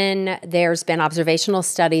when there's been observational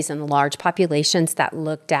studies in large populations that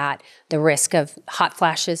looked at the risk of hot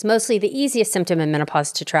flashes, mostly the easiest symptom in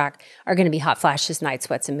menopause to track are going to be hot flashes, night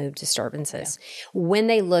sweats, and mood disturbances. When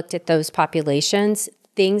they looked at those populations,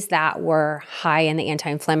 things that were high in the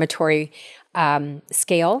anti-inflammatory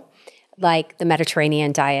scale, like the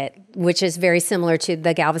Mediterranean diet, which is very similar to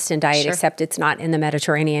the Galveston diet, except it's not in the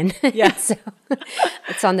Mediterranean. Yeah. So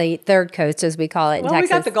it's on the third coast, as we call it in Texas. We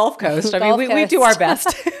got the Gulf Coast. I mean, we do our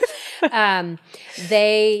best.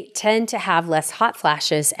 They tend to have less hot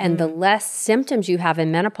flashes, and the less symptoms you have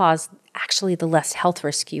in menopause, actually the less health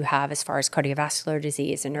risk you have as far as cardiovascular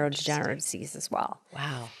disease and neurodegenerative disease as well.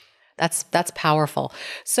 Wow. That's powerful.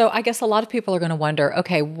 So I guess a lot of people are going to wonder,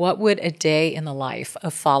 okay, what would a day in the life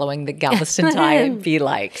of following the Galveston diet be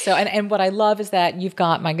like? So, and what I love is that you've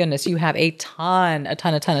got, my goodness, you have a ton.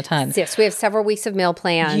 Yes, we have several weeks of meal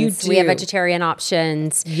plans. You do. We have vegetarian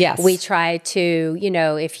options. Yes. We try to,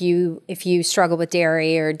 if you struggle with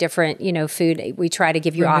dairy or different, food, we try to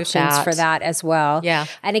give you Remove options that. for that as well. Yeah.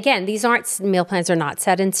 And again, meal plans are not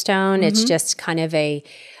set in stone. It's just kind of a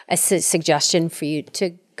suggestion for you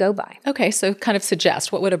to go by. Okay, so kind of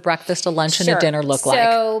suggest, what would a breakfast, a lunch, and a dinner look like?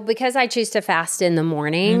 So because I choose to fast in the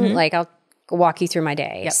morning, like I'll walk you through my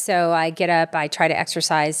day. Yep. So I get up, I try to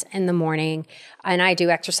exercise in the morning, and I do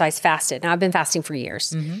exercise fasted. Now I've been fasting for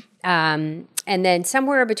years. And then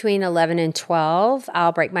somewhere between 11 and 12,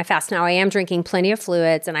 I'll break my fast. Now I am drinking plenty of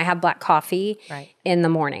fluids, and I have black coffee in the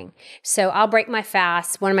morning. So I'll break my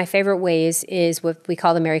fast. One of my favorite ways is what we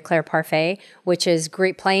call the Mary Claire Parfait, which is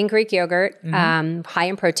plain Greek yogurt, high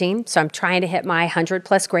in protein. So I'm trying to hit my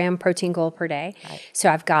 100+ gram protein goal per day. Right.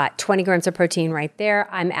 So I've got 20 grams of protein right there.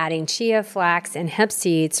 I'm adding chia, flax, and hemp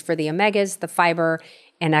seeds for the omegas, the fiber,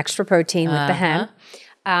 and extra protein with the hemp.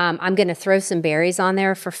 I'm going to throw some berries on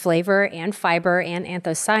there for flavor and fiber and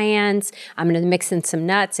anthocyanins. I'm going to mix in some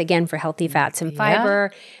nuts, again, for healthy fats and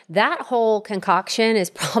fiber. That whole concoction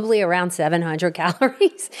is probably around 700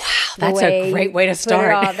 calories. Wow, that's a great way to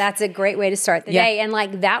start. That's a great way to start the day. And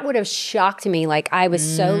that would have shocked me. I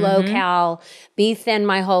was so low cal, be thin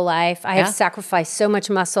my whole life. I have sacrificed so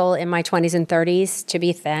much muscle in my 20s and 30s to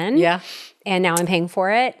be thin. Yeah. And now I'm paying for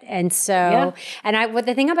it. And so, what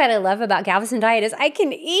the thing I love about Galveston diet is I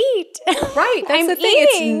can eat. Right. That's the thing.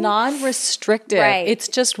 It's non-restrictive. Right. It's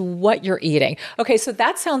just what you're eating. Okay. So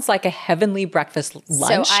that sounds like a heavenly breakfast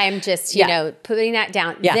lunch. So I'm just, putting that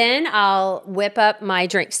down. Yeah. Then I'll whip up my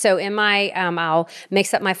drink. So in my, I'll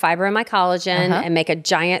mix up my fiber and my collagen and make a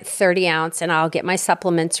giant 30 ounce, and I'll get my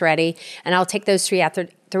supplements ready, and I'll take those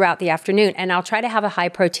throughout the afternoon. And I'll try to have a high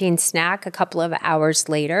protein snack a couple of hours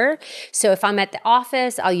later. So if I'm at the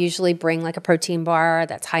office, I'll usually bring a protein bar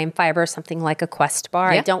that's high in fiber, something like a Quest bar.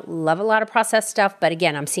 I don't love a lot of processed stuff, but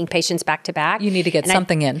again, I'm seeing patients back to back. You need to get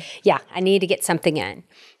something in. Yeah, I need to get something in.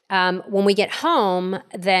 When we get home,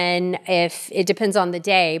 then if it depends on the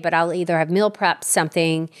day, but I'll either have meal prep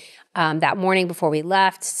something that morning before we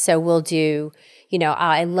left. So we'll do,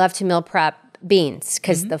 I love to meal prep beans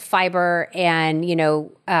because the fiber, and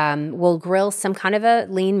we'll grill some kind of a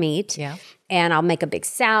lean meat. Yeah. And I'll make a big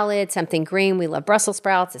salad, something green. We love Brussels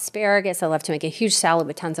sprouts, asparagus. I love to make a huge salad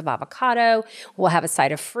with tons of avocado. We'll have a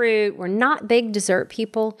side of fruit. We're not big dessert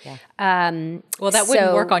people. Yeah. Well, that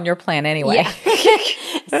wouldn't work on your plan anyway. Yeah.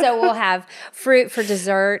 So we'll have fruit for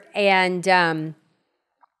dessert, and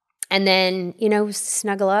then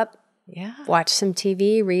snuggle up. watch some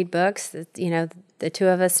TV, read books. You know, the two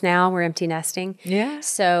of us now, we're empty nesting. Yeah.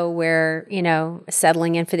 So we're, you know,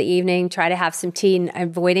 settling in for the evening, try to have some tea and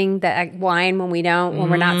avoiding the wine when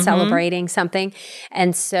we're not celebrating something.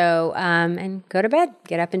 And so, and go to bed,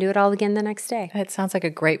 get up and do it all again the next day. That sounds like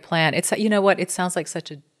a great plan. It's, you know what? It sounds like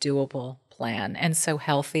such a doable plan and so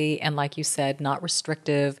healthy. And like you said, not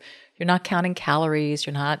restrictive. You're not counting calories.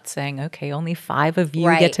 You're not saying, okay, only 5 of you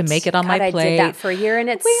get to make it on my plate. I did that for a year, and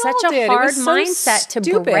it's such a hard mindset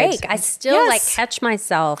to break. I still like catch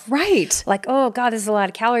myself. Right. Like, oh God, this is a lot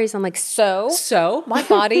of calories. I'm like, So my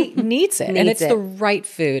body needs it. And it's the right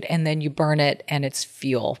food. And then you burn it and it's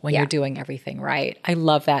fuel when you're doing everything right. I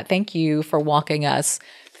love that. Thank you for walking us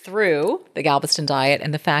through the Galveston diet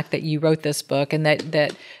and the fact that you wrote this book and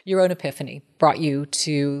that your own epiphany brought you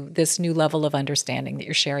to this new level of understanding that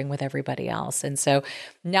you're sharing with everybody else. And so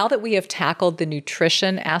now that we have tackled the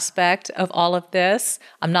nutrition aspect of all of this,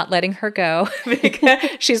 I'm not letting her go because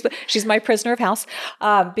she's my prisoner of house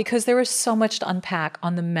because there was so much to unpack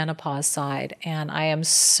on the menopause side. And I am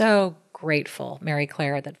so grateful, Mary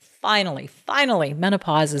Claire, that finally,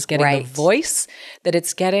 menopause is getting the voice that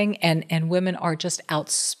it's getting, and women are just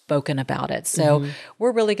outspoken about it. So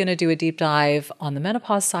we're really going to do a deep dive on the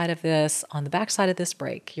menopause side of this, on the backside of this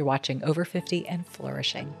break. You're watching Over 50 and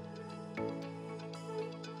Flourishing.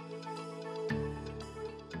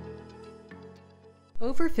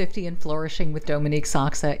 Over 50 and Flourishing with Dominique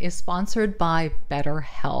Sachse is sponsored by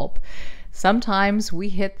BetterHelp. Sometimes we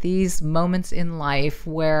hit these moments in life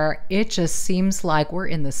where it just seems like we're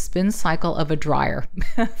in the spin cycle of a dryer.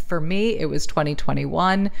 For me, it was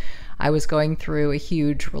 2021. I was going through a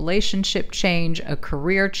huge relationship change, a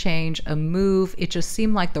career change, a move. It just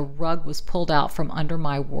seemed like the rug was pulled out from under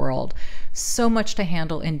my world. So much to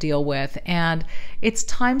handle and deal with. And it's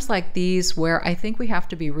times like these where I think we have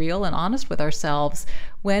to be real and honest with ourselves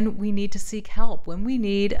when we need to seek help, when we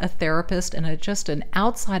need a therapist and just an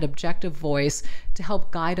outside objective voice to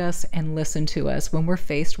help guide us and listen to us when we're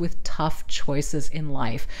faced with tough choices in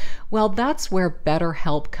life. Well, that's where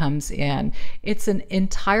BetterHelp comes in. It's an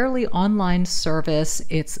entirely online service.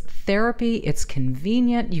 It's therapy. It's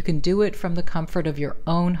convenient. You can do it from the comfort of your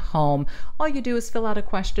own home. All you do is fill out a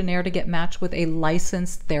questionnaire to get matched with a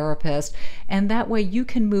licensed therapist, and that way you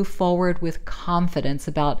can move forward with confidence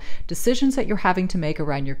about decisions that you're having to make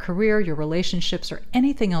around your career, your relationships, or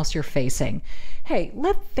anything else you're facing. Hey,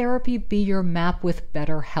 let therapy be your map with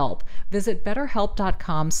BetterHelp. Visit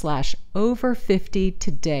betterhelp.com/over50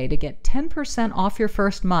 today to get 10% off your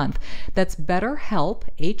first month. That's BetterHelp,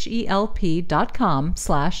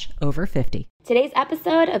 HELP.com/over50. Today's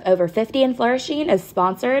episode of Over 50 and Flourishing is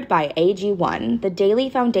sponsored by AG1, the daily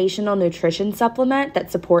foundational nutrition supplement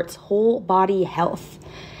that supports whole body health.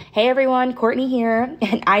 Hey everyone, Courtney here,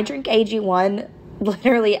 and I drink AG1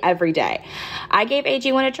 literally every day. I gave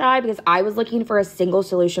AG1 a try because I was looking for a single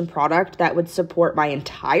solution product that would support my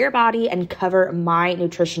entire body and cover my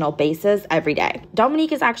nutritional bases every day.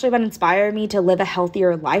 Dominique has actually been inspiring me to live a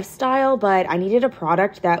healthier lifestyle, but I needed a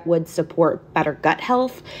product that would support better gut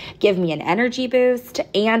health, give me an energy boost,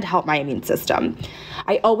 and help my immune system.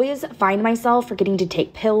 I always find myself forgetting to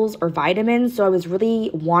take pills or vitamins, so I was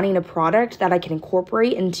really wanting a product that I can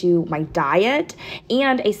incorporate into my diet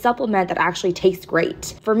and a supplement that actually tastes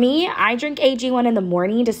great. For me, I drink AG1 in the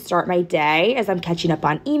morning to start my day as I'm catching up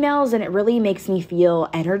on emails, and it really makes me feel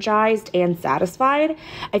energized and satisfied.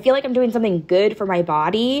 I feel like I'm doing something good for my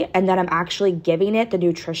body and that I'm actually giving it the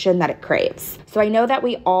nutrition that it craves. So I know that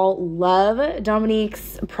we all love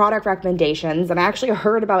Dominique's product recommendations, and I actually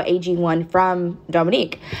heard about AG1 from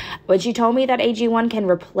Dominique. When she told me that AG1 can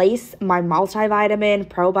replace my multivitamin,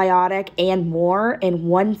 probiotic, and more in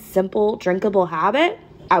one simple drinkable habit,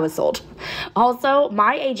 I was sold. Also,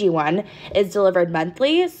 my AG1 is delivered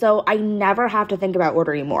monthly, so I never have to think about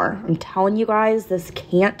ordering more. I'm telling you guys, this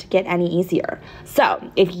can't get any easier. So,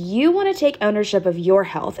 if you want to take ownership of your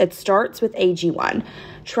health, it starts with AG1.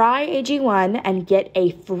 Try AG1 and get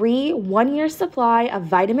a free 1-year supply of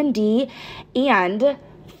vitamin D and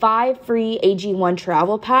 5 free AG1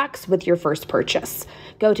 travel packs with your first purchase.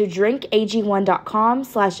 Go to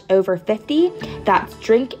drinkag1.com/over50. That's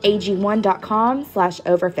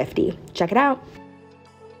drinkag1.com/over50. Check it out.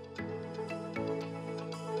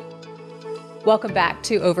 Welcome back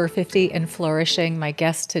to Over 50 and Flourishing. My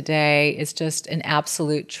guest today is just an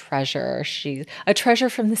absolute treasure. She's a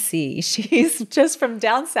treasure from the sea. She's just from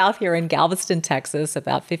down south here in Galveston, Texas,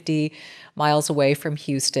 about 50 miles away from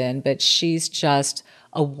Houston, but she's just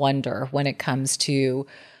a wonder when it comes to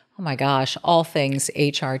Oh my gosh, all things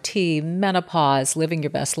HRT, menopause, living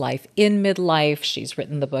your best life in midlife. She's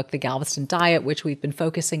written the book, The Galveston Diet, which we've been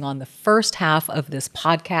focusing on the first half of this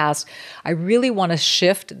podcast. I really want to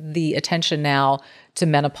shift the attention now to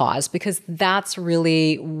menopause because that's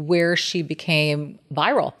really where she became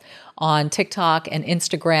viral on TikTok and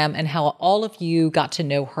Instagram and how all of you got to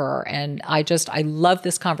know her. And I love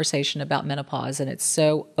this conversation about menopause, and it's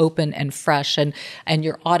so open and fresh, and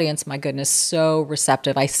your audience, my goodness, so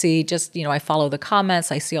receptive. I see I follow the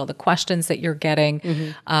comments, I see all the questions that you're getting.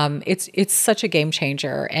 It's such a game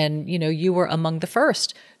changer. And, you were among the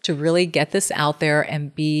first to really get this out there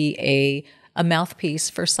and be a mouthpiece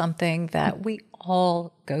for something that we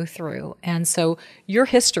all go through. And so your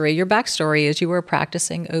history, your backstory is you were a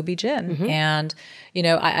practicing OB-GYN. And,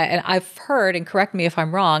 I've heard, and correct me if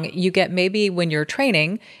I'm wrong, you get maybe when you're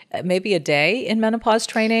training, maybe a day in menopause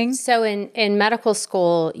training. So in medical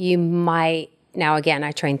school, you might, now again,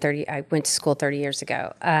 I went to school 30 years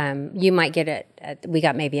ago. You might get we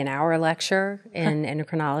got maybe an hour lecture in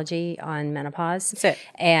endocrinology on menopause. That's it.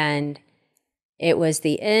 And it was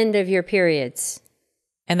the end of your periods.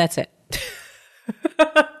 And that's it.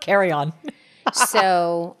 Carry on.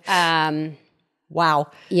 So,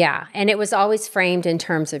 wow. Yeah. And it was always framed in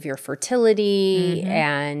terms of your fertility.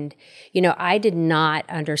 And, I did not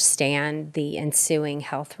understand the ensuing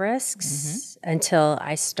health risks until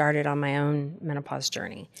I started on my own menopause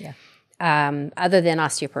journey. Yeah. Other than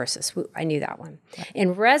osteoporosis. I knew that one. Right. In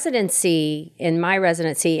my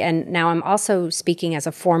residency, and now I'm also speaking as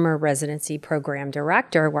a former residency program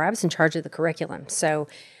director where I was in charge of the curriculum. So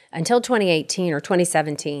until 2018 or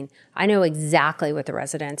 2017, I know exactly what the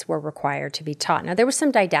residents were required to be taught. Now, there was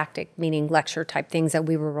some didactic, meaning lecture type things that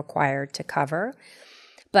we were required to cover,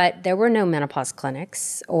 but there were no menopause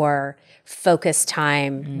clinics or focus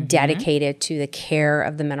time dedicated to the care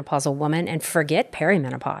of the menopausal woman, and forget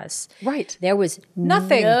perimenopause. Right. There was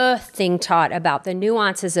nothing taught about the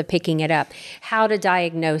nuances of picking it up, how to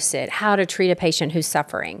diagnose it, how to treat a patient who's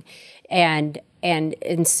suffering. And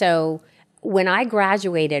so when I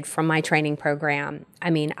graduated from my training program,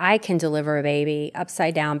 I can deliver a baby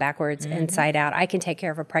upside down, backwards, inside out. I can take care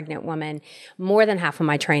of a pregnant woman. More than half of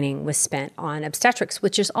my training was spent on obstetrics,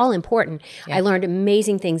 which is all important. Yeah. I learned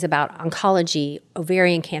amazing things about oncology,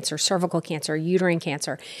 ovarian cancer, cervical cancer, uterine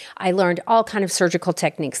cancer. I learned all kind of surgical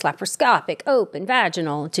techniques, laparoscopic, open,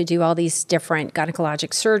 vaginal, to do all these different gynecologic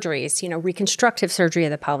surgeries, reconstructive surgery of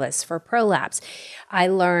the pelvis for prolapse. I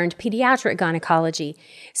learned pediatric gynecology.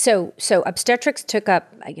 So obstetrics took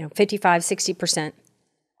up 55, 60%.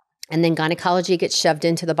 And then gynecology gets shoved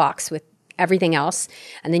into the box with everything else.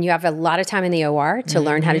 And then you have a lot of time in the OR to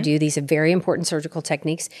learn how to do these very important surgical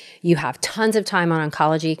techniques. You have tons of time on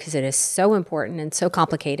oncology because it is so important and so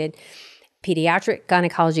complicated. Pediatric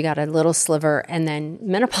gynecology got a little sliver, and then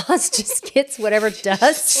menopause just gets whatever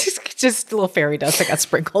dust. just a little fairy dust that got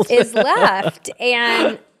sprinkled. Is left.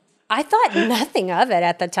 And I thought nothing of it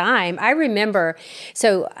at the time. I remember,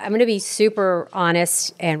 so I'm going to be super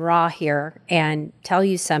honest and raw here and tell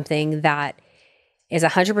you something that is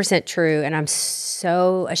 100% true and I'm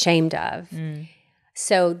so ashamed of.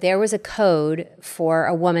 So there was a code for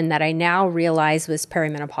a woman that I now realize was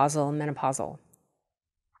perimenopausal and menopausal.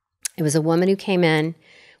 It was a woman who came in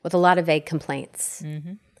with a lot of vague complaints.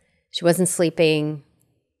 She wasn't sleeping.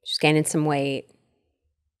 She was gaining some weight.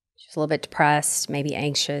 She was a little bit depressed, maybe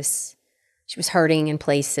anxious. She was hurting in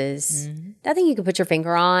places. Nothing you could put your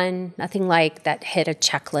finger on, nothing like that hit a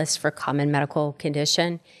checklist for common medical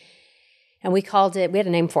condition. And we had a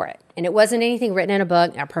name for it. And it wasn't anything written in a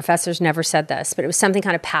book. Our professors never said this, but it was something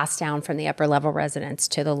kind of passed down from the upper level residents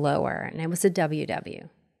to the lower. And it was a WW,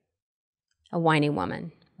 a whiny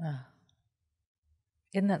woman.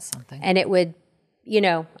 Isn't that something? And it would,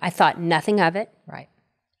 I thought nothing of it. Right.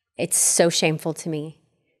 It's so shameful to me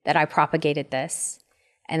that I propagated this,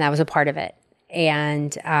 and that was a part of it.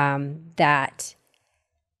 And that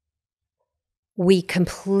we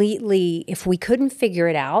completely, if we couldn't figure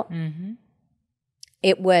it out,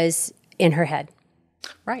 it was in her head.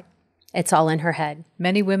 Right. It's all in her head.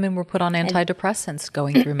 Many women were put on antidepressants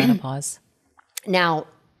going through menopause. Now,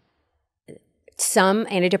 some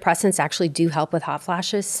antidepressants actually do help with hot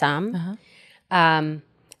flashes, some.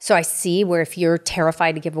 So I see where if you're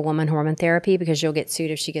terrified to give a woman hormone therapy because you'll get sued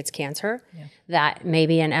if she gets cancer, that may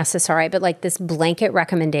be an SSRI. But like this blanket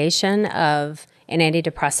recommendation of an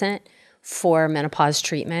antidepressant for menopause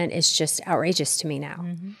treatment is just outrageous to me now.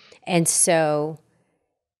 And so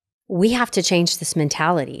we have to change this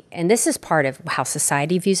mentality. And this is part of how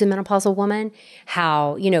society views a menopausal woman.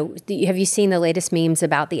 How, have you seen the latest memes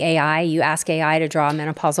about the AI? You ask AI to draw a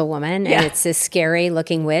menopausal woman and it's this scary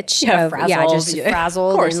looking witch. Frazzled. Just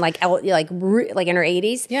frazzled and like in her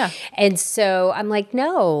 80s. Yeah. And so I'm like,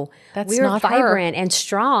 no, we're not vibrant her. and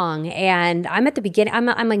strong. And I'm at the beginning,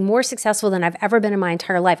 I'm like more successful than I've ever been in my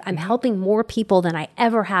entire life. I'm helping more people than I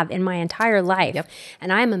ever have in my entire life. Yep.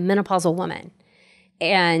 And I am a menopausal woman.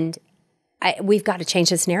 And we've got to change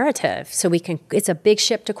this narrative so we can, it's a big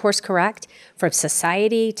shift to course correct from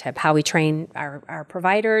society to how we train our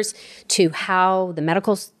providers to how the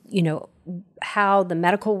medical, how the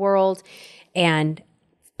medical world and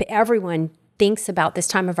everyone thinks about this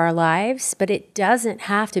time of our lives, but it doesn't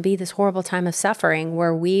have to be this horrible time of suffering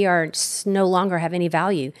where we are no longer have any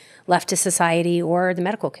value left to society or the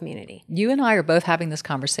medical community. You and I are both having this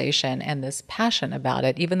conversation and this passion about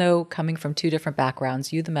it, even though coming from two different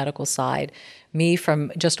backgrounds, you the medical side, me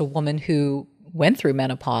from just a woman who went through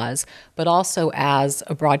menopause, but also as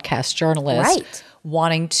a broadcast journalist,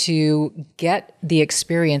 wanting to get the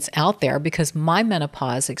experience out there because my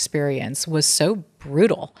menopause experience was so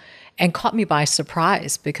brutal and caught me by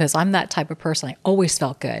surprise because I'm that type of person. I always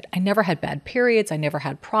felt good. I never had bad periods. I never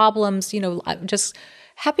had problems, I'm just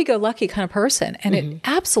happy-go-lucky kind of person. And it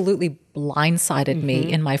absolutely blindsided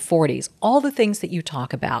me in my 40s. All the things that you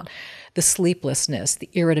talk about, the sleeplessness, the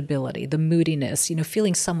irritability, the moodiness,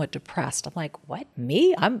 feeling somewhat depressed. I'm like, what,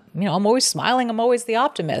 me? I'm always smiling. I'm always the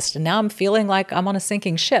optimist. And now I'm feeling like I'm on a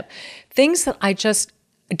sinking ship. Things that I just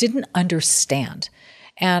didn't understand.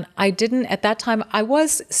 And at that time, I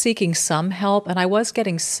was seeking some help and I was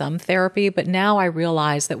getting some therapy, but now I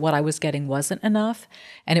realized that what I was getting wasn't enough.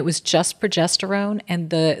 And it was just progesterone,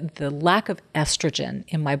 and the lack of estrogen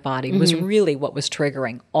in my body was really what was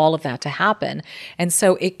triggering all of that to happen. And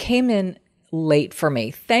so it came in late for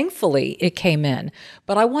me. Thankfully, it came in.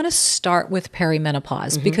 But I want to start with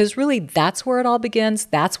perimenopause because really that's where it all begins.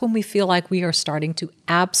 That's when we feel like we are starting to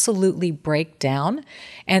absolutely break down.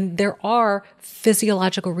 And there are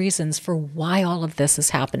physiological reasons for why all of this is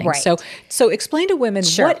happening. Right. So explain to women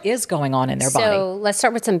what is going on in their body. So let's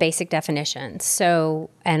start with some basic definitions.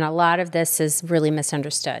 And a lot of this is really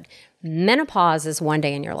misunderstood. Menopause is one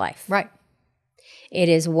day in your life. Right. It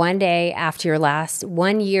is 1 day after your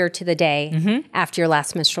 1 year to the day after your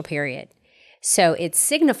last menstrual period. So it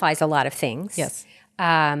signifies a lot of things. Yes.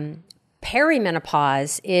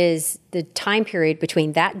 Perimenopause is the time period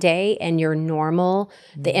between that day and your normal,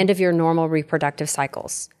 the end of your normal reproductive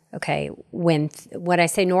cycles. Okay. When I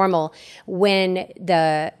say normal, when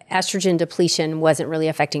the estrogen depletion wasn't really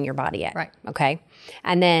affecting your body yet. Right. Okay.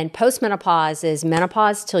 And then postmenopause is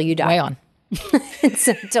menopause till you die. Way on.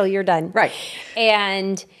 Until you're done. Right.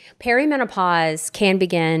 And perimenopause can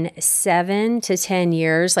begin 7 to 10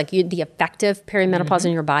 years, the effective perimenopause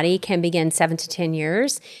in your body can begin 7 to 10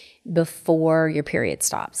 years before your period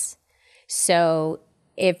stops. So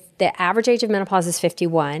if the average age of menopause is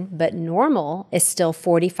 51, but normal is still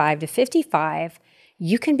 45 to 55,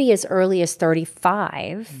 you can be as early as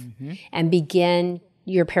 35 and begin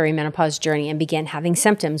your perimenopause journey and begin having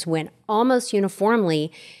symptoms when almost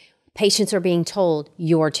uniformly patients are being told,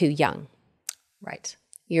 you're too young. Right.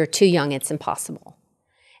 You're too young. It's impossible.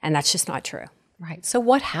 And that's just not true. Right. So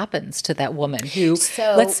what happens to that woman who,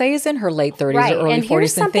 let's say, is in her late 30s or early and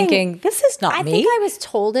 40s and thinking, this is not me? I think I was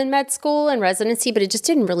told in med school and residency, but it just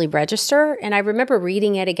didn't really register. And I remember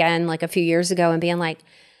reading it again a few years ago and being like,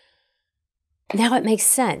 now it makes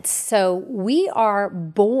sense. So we are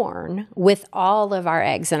born with all of our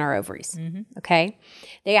eggs in our ovaries, okay?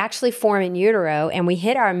 They actually form in utero, and we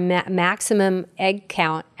hit our maximum egg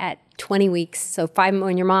count at 20 weeks. So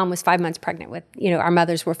when your mom was 5 months pregnant with, our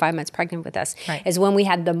mothers were 5 months pregnant with us, is when we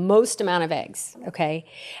had the most amount of eggs, okay?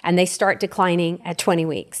 And they start declining at 20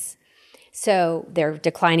 weeks. So they're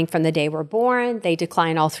declining from the day we're born, they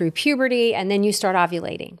decline all through puberty, and then you start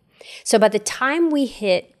ovulating. So by the time we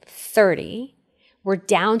hit 30, we're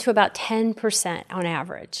down to about 10% on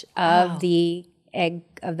average of the egg,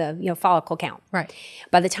 of the follicle count. Right.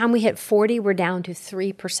 By the time we hit 40, we're down to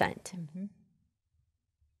 3%.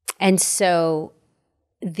 And so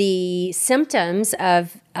the symptoms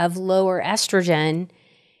of lower estrogen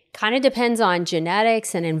kind of depends on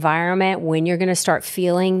genetics and environment, when you're going to start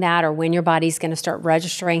feeling that or when your body's going to start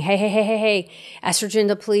registering, hey, estrogen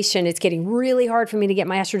depletion, it's getting really hard for me to get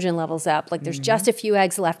my estrogen levels up. There's just a few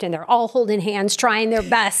eggs left and they're all holding hands, trying their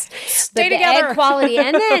best. Stay but together. The egg quality,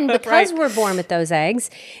 and then because we're born with those eggs,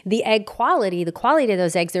 the egg quality, the quality of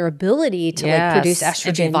those eggs, their ability to produce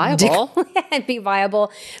estrogen and be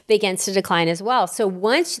viable begins to decline as well. So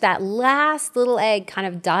once that last little egg kind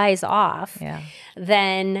of dies off,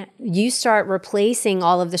 then you start replacing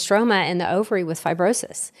all of the stroma in the ovary with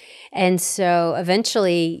fibrosis. And so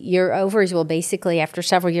eventually your ovaries will basically, after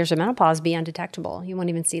several years of menopause, be undetectable. You won't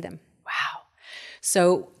even see them. Wow.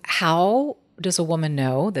 So how does a woman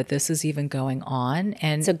know that this is even going on?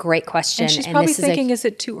 And it's a great question. And she's probably thinking, is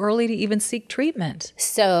it too early to even seek treatment?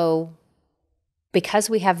 So because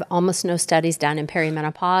we have almost no studies done in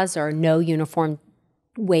perimenopause or no uniform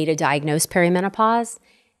way to diagnose perimenopause,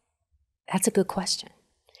 that's a good question.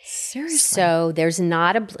 Seriously? So there's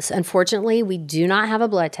not unfortunately, we do not have a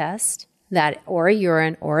blood test that, or a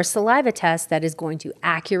urine or a saliva test that is going to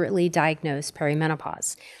accurately diagnose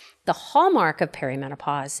perimenopause. The hallmark of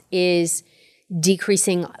perimenopause is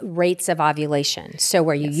decreasing rates of ovulation. So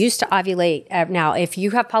where you used to ovulate, now if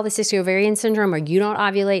you have polycystic ovarian syndrome or you don't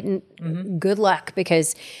ovulate, good luck,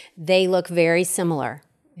 because they look very similar,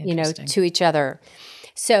 to each other.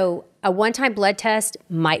 So a one-time blood test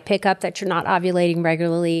might pick up that you're not ovulating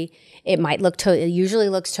regularly. It might it usually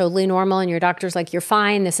looks totally normal, and your doctor's like, you're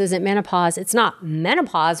fine, this isn't menopause. It's not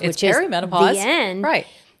menopause, which is perimenopause. The end. Right.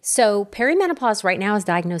 So perimenopause right now is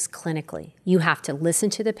diagnosed clinically. You have to listen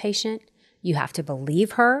to the patient. You have to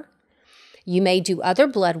believe her. You may do other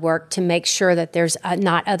blood work to make sure that there's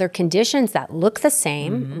not other conditions that look the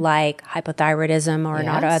same, like hypothyroidism or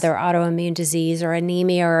other autoimmune disease or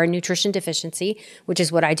anemia or a nutrition deficiency, which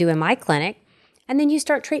is what I do in my clinic. And then you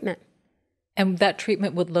start treatment. And that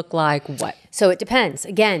treatment would look like what? So it depends.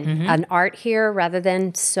 Again, an art here rather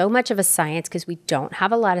than so much of a science because we don't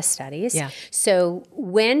have a lot of studies. Yeah. So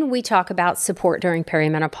when we talk about support during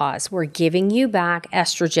perimenopause, we're giving you back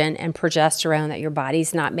estrogen and progesterone that your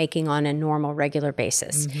body's not making on a normal, regular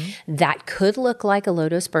basis. That could look like a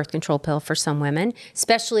low-dose birth control pill for some women,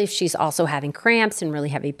 especially if she's also having cramps and really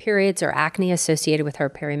heavy periods or acne associated with her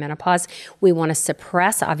perimenopause. We want to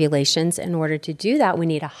suppress ovulations. In order to do that, we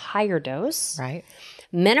need a higher dose. Right.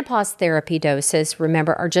 Menopause therapy doses,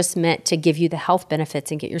 remember, are just meant to give you the health benefits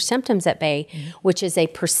and get your symptoms at bay, which is a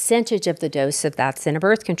percentage of the dose of that's in a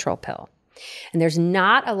birth control pill. And there's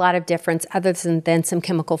not a lot of difference other than some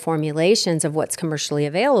chemical formulations of what's commercially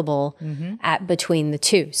available between the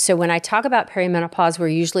two. So when I talk about perimenopause, we're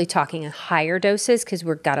usually talking in higher doses because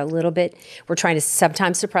we're trying to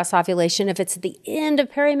sometimes suppress ovulation. If it's at the end of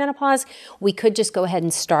perimenopause, we could just go ahead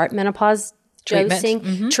and start menopause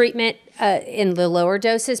dosing treatment in the lower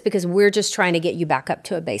doses because we're just trying to get you back up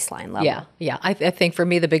to a baseline level. Yeah. I think for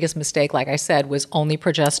me, the biggest mistake, like I said, was only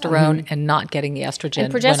progesterone and not getting the estrogen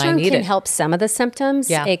and progesterone when I need can it. help some of the symptoms.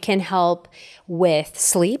 Yeah. It can help with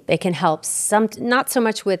sleep. It can help not so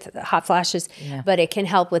much with hot flashes, but it can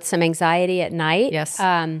help with some anxiety at night. Yes.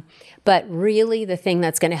 But really the thing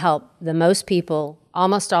that's going to help the most people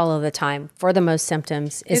almost all of the time for the most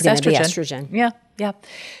symptoms is going to be estrogen. Yeah.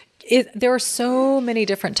 There are so many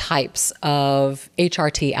different types of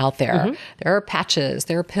HRT out there. There are patches,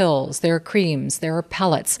 there are pills, there are creams, there are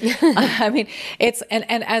pellets. I mean,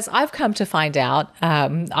 and as I've come to find out,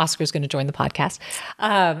 Oscar's going to join the podcast.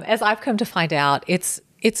 As I've come to find out,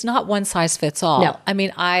 it's not one size fits all. No. I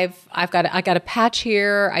mean, I got a patch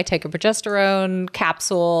here. I take a progesterone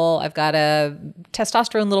capsule. I've got a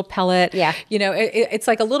testosterone little pellet. Yeah. It's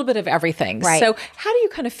like a little bit of everything. Right. So how do you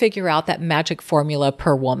kind of figure out that magic formula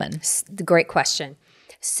per woman? Great question.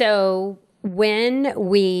 So when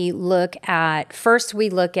we look at,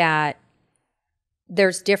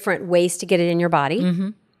 there's different ways to get it in your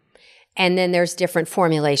body. And then there's different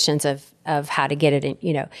formulations of how to get it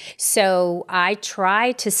in, So I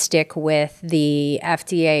try to stick with the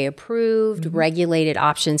FDA approved, regulated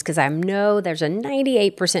options because I know there's a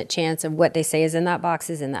 98% chance of what they say is in that box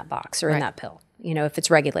is in that box or in that pill, if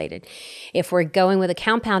it's regulated. If we're going with a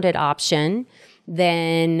compounded option,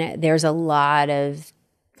 then there's a lot of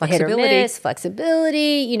flexibility. Hit or miss,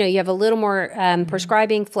 flexibility. You have a little more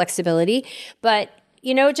prescribing flexibility, but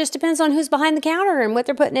it just depends on who's behind the counter and what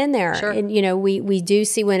they're putting in there. Sure. And, we do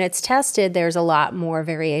see when it's tested, there's a lot more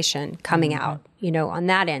variation coming out, on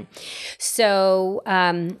that end. So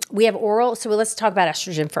we have oral. So let's talk about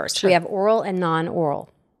estrogen first. Sure. We have oral and non-oral.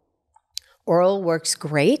 Oral works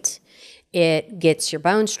great. It gets your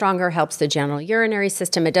bones stronger, helps the genital urinary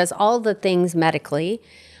system. It does all the things medically,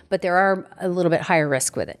 but there are a little bit higher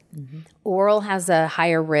risk with it. Oral has a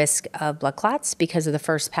higher risk of blood clots because of the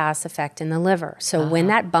first pass effect in the liver. So when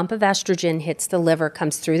that bump of estrogen hits the liver,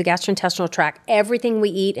 comes through the gastrointestinal tract, everything we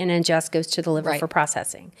eat and ingest goes to the liver for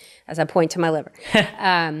processing, as I point to my liver.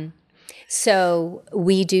 So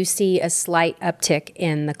we do see a slight uptick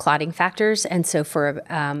in the clotting factors. And so for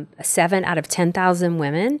 7 out of 10,000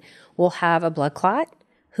 women will have a blood clot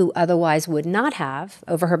who otherwise would not have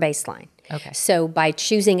over her baseline. Okay. So by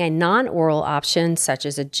choosing a non-oral option, such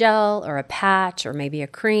as a gel or a patch or maybe a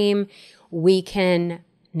cream, we can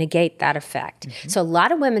negate that effect. So a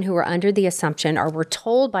lot of women who are under the assumption or were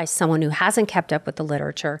told by someone who hasn't kept up with the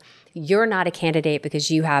literature, you're not a candidate because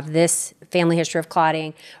you have this family history of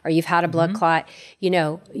clotting or you've had a blood clot,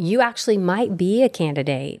 you actually might be a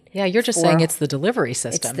candidate. Yeah, you're just saying it's the delivery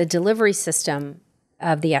system. It's the delivery system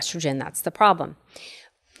of the estrogen. That's the problem.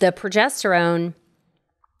 The progesterone,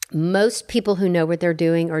 most people who know what they're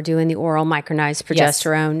doing are doing the oral micronized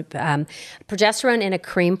progesterone. Yes. Progesterone in a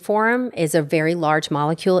cream form is a very large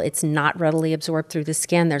molecule. It's not readily absorbed through the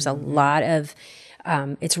skin. There's a lot of,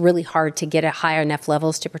 it's really hard to get at high enough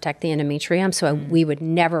levels to protect the endometrium. So we would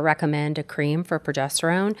never recommend a cream for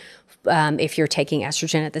progesterone if you're taking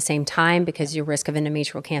estrogen at the same time because your risk of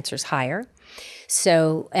endometrial cancer is higher.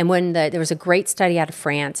 So, and when there was a great study out of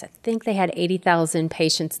France, I think they had 80,000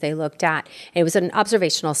 patients they looked at. It was an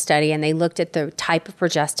observational study, and they looked at the type of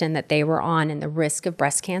progestin that they were on and the risk of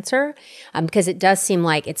breast cancer, because it does seem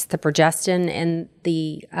like it's the progestin and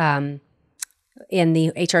the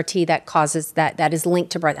HRT that causes that is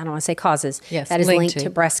linked to breast. I don't want to say causes. Yes, that is linked to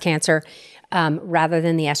breast cancer rather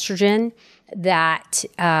than the estrogen. That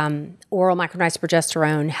oral micronized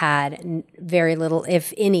progesterone had very little,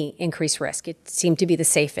 if any, increased risk. It seemed to be the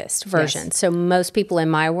safest version. Yes. So most people in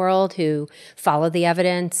my world who follow the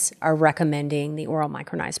evidence are recommending the oral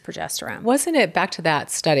micronized progesterone. Wasn't it, back to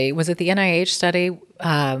that study, was it the NIH study?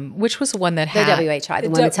 Which was the one that had... The WHI, the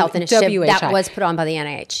Women's Health Initiative. That was put on by the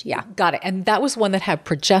NIH, yeah. Got it. And that was one that had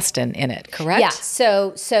progestin in it, correct? Yeah,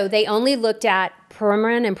 so they only looked at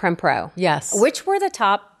Premarin and Prempro. Yes. Which were the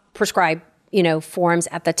top prescribed forms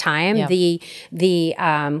at the time. Yeah. The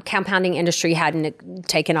compounding industry hadn't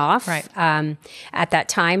taken off at that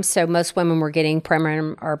time, so most women were getting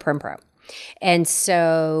Premarin or Prempro. And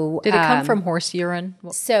so... Did it come from horse urine?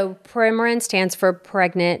 So Premarin stands for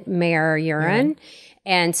pregnant mare urine.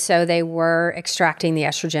 And so they were extracting the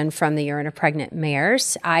estrogen from the urine of pregnant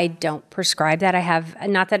mares. I don't prescribe that.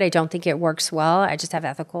 Not that I don't think it works well, I just have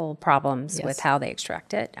ethical problems with how they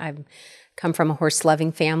extract it. I've come from a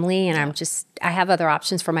horse-loving family, and I have other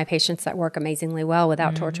options for my patients that work amazingly well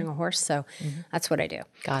without torturing a horse, so that's what I do.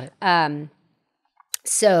 Got it. I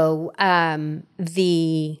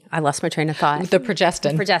lost my train of thought. The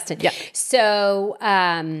progestin. Yeah.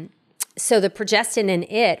 So the progestin in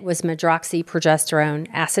it was medroxyprogesterone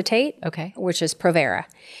acetate, which is Provera.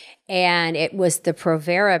 And it was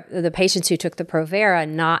the patients who took the Provera,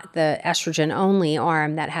 not the estrogen-only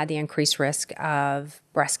arm, that had the increased risk of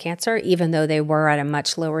breast cancer, even though they were at a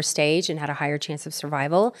much lower stage and had a higher chance of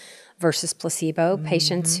survival versus placebo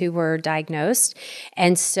patients who were diagnosed.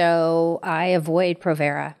 And so I avoid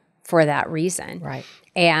Provera for that reason. Right.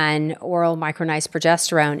 And oral micronized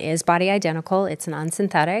progesterone is body identical. It's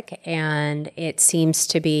non-synthetic, and it seems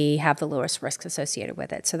to have the lowest risks associated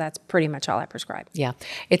with it. So that's pretty much all I prescribe. Yeah.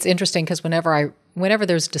 It's interesting because whenever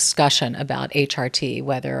there's discussion about HRT,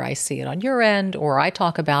 whether I see it on your end or I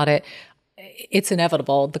talk about it, it's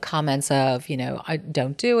inevitable. The comments of, I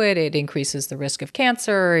don't do it. It increases the risk of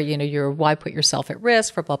cancer. Why put yourself at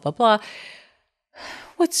risk for blah, blah, blah.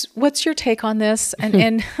 What's your take on this?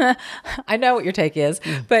 And I know what your take is,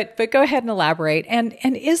 but go ahead and elaborate. And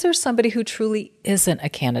is there somebody who truly isn't a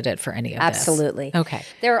candidate for any of this? Absolutely. Okay.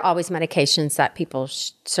 There are always medications that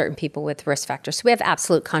certain people with risk factors. So we have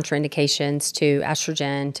absolute contraindications to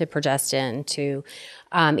estrogen, to progestin, to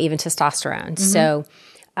even testosterone. So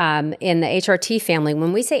in the HRT family,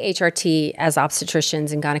 when we say HRT as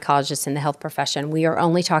obstetricians and gynecologists in the health profession, we are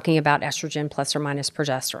only talking about estrogen plus or minus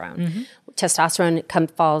progesterone.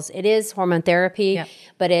 Testosterone it is hormone therapy,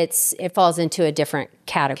 but it falls into a different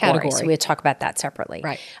category. So we'll talk about that separately.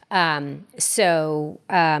 Right. I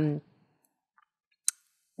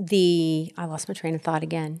lost my train of thought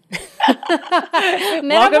again.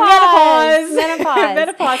 Menopause.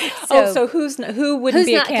 So, so who wouldn't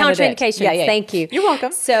be a candidate? Contraindications. Yeah. Thank you. You're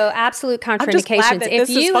welcome. So absolute contraindications. I'm just glad that if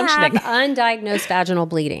this you is functioning. have undiagnosed vaginal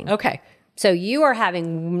bleeding, so you are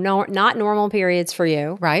having not normal periods for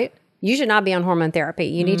you, right? You should not be on hormone therapy.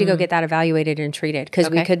 You need to go get that evaluated and treated because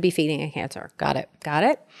we could be feeding a cancer. Got it.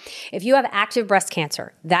 If you have active breast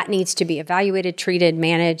cancer, that needs to be evaluated, treated,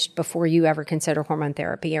 managed before you ever consider hormone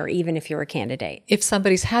therapy, or even if you're a candidate. If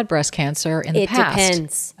somebody's had breast cancer in the past. It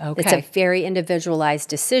depends. It's a very individualized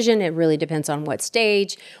decision. It really depends on what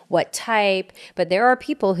stage, what type. But there are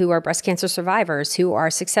people who are breast cancer survivors who are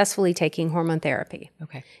successfully taking hormone therapy.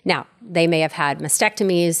 Now, they may have had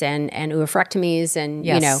mastectomies and oophorectomies and,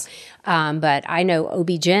 but I know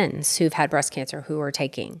OB-GYNs who've had breast cancer who are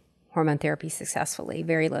taking hormone therapy successful,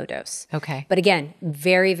 very low dose. Okay. But again,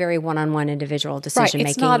 very, very one-on-one individual decision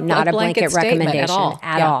making, It's not a blanket recommendation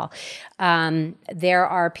at all. There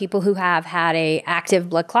are people who have had a active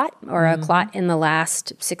blood clot or a clot in the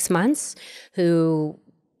last 6 months who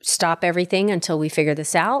stop everything until we figure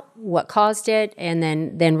this out, what caused it, and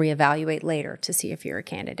then reevaluate later to see if you're a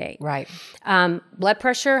candidate. Right. Blood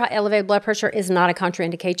pressure, elevated blood pressure is not a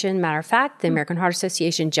contraindication. Matter of fact, the American Heart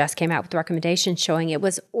Association just came out with recommendations showing it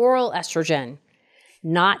was oral estrogen,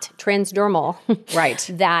 not transdermal, right,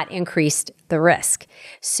 that increased the risk.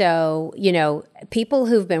 So, people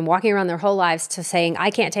who've been walking around their whole lives to saying, I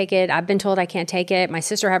can't take it, I've been told I can't take it, my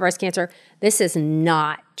sister had breast cancer, this is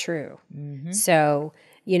not true. So,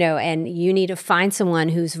 and you need to find someone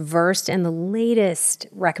who's versed in the latest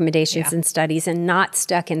recommendations and studies and not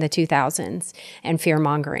stuck in the 2000s and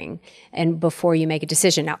fear-mongering and before you make a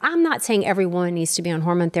decision. Now, I'm not saying every woman needs to be on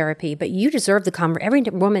hormone therapy, but you deserve every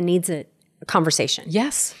woman needs a conversation.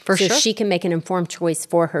 Yes, for sure. So she can make an informed choice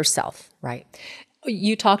for herself. Right.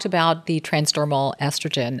 You talked about the transdermal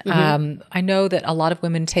estrogen. I know that a lot of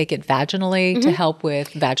women take it vaginally to help with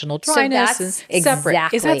vaginal dryness. So that's separate.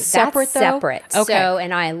 Exactly. Is that separate that's though? Separate. Okay. So,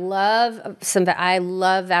 and I love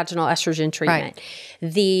vaginal estrogen treatment.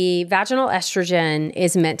 Right. The vaginal estrogen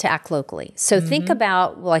is meant to act locally. So think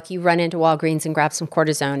about like you run into Walgreens and grab some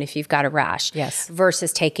cortisone if you've got a rash. Yes.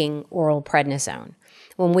 Versus taking oral prednisone.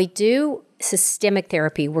 When we do systemic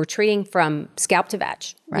therapy, we're treating from scalp to veg.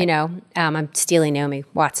 Right. I'm stealing Naomi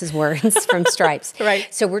Watts' words from Stripes. Right.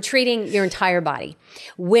 So we're treating your entire body.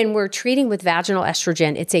 When we're treating with vaginal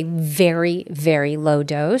estrogen, it's a very, very low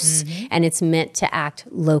dose, and it's meant to act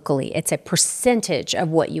locally. It's a percentage of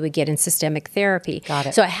what you would get in systemic therapy. Got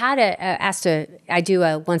it. So I had I do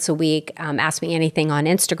a once a week, Ask Me Anything on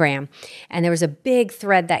Instagram, and there was a big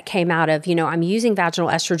thread that came out of, I'm using vaginal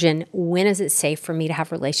estrogen. When is it safe for me to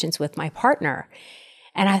have relations with my partner?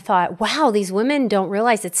 And I thought, wow, these women don't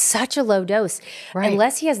realize it's such a low dose. Right.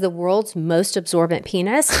 Unless he has the world's most absorbent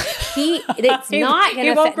penis, it's not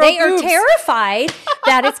going to. They are terrified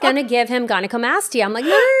that it's going to give him gynecomastia. I'm like,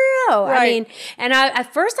 no. Right. I mean, and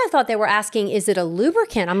at first I thought they were asking, is it a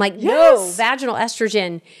lubricant? I'm like, no, vaginal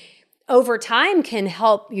estrogen over time can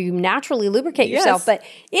help you naturally lubricate yourself, but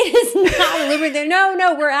it is not a lubricant.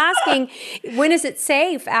 No, we're asking, when is it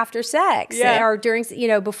safe after sex or during,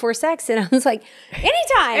 before sex? And I was like,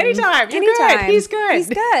 anytime. Good. He's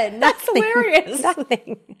good. That's hilarious.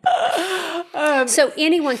 Nothing. So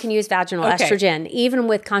anyone can use vaginal estrogen, even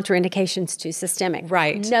with contraindications to systemic.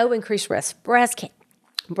 Right. No increased risk.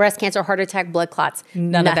 Breast cancer, heart attack, blood clots,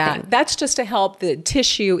 None of that. That's just to help the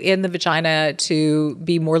tissue in the vagina to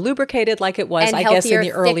be more lubricated like it was, and I guess, in the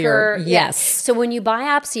thicker, earlier. Yes. So when you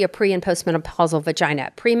biopsy a pre- and postmenopausal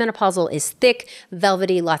vagina, premenopausal is thick,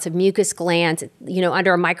 velvety, lots of mucus glands.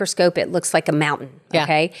 Under a microscope, it looks like a mountain. Yeah.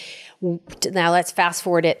 Okay. Now let's fast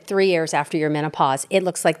forward it 3 years after your menopause. It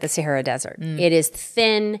looks like the Sahara Desert. It is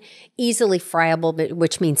thin, easily friable,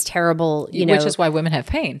 which means terrible, Which is why women have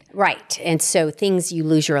pain. Right. And so you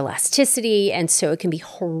lose your elasticity. And so it can be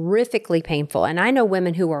horrifically painful. And I know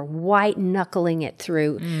women who are white knuckling it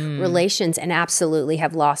through relations and absolutely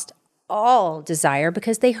have lost all desire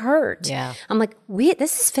because they hurt. Yeah. I'm like,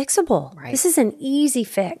 this is fixable. Right. This is an easy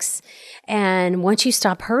fix. And once you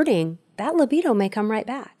stop hurting, that libido may come right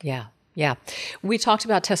back. Yeah. Yeah. We talked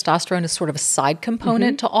about testosterone as sort of a side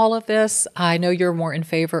component to all of this. I know you're more in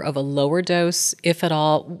favor of a lower dose, if at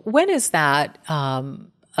all. When is that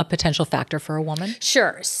a potential factor for a woman?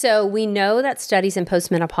 Sure. So we know that studies in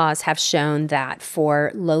postmenopause have shown that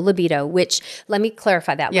for low libido, which let me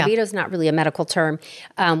clarify that. Libido is not really a medical term.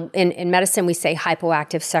 In medicine, we say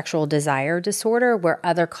hypoactive sexual desire disorder, where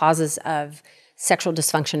other causes of sexual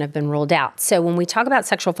dysfunction have been ruled out. So when we talk about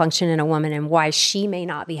sexual function in a woman and why she may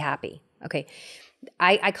not be happy,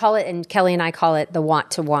 I call it, and Kelly and I call it the want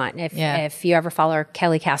to want. If you ever follow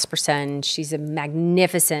Kelly Casperson, she's a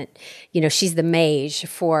magnificent, she's the mage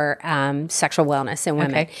for sexual wellness in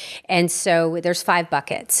women. Okay. And so there's 5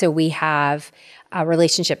 buckets. So we have a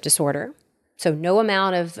relationship disorder. So no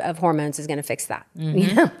amount of hormones is going to fix that.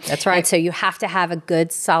 That's right. And so you have to have a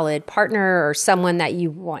good, solid partner or someone that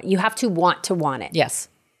you want. You have to want it. Yes.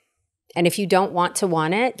 And if you don't want to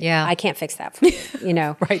want it, I can't fix that for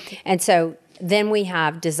you, Right. And so then we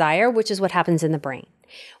have desire, which is what happens in the brain.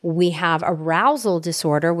 We have arousal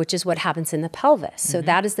disorder, which is what happens in the pelvis. So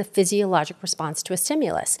that is the physiologic response to a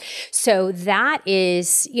stimulus. So that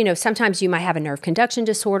is, sometimes you might have a nerve conduction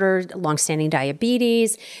disorder, longstanding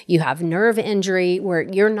diabetes, you have nerve injury where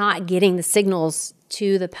you're not getting the signals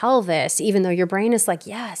to the pelvis, even though your brain is like,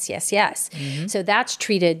 yes, yes, yes. So that's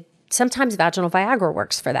treated sometimes vaginal Viagra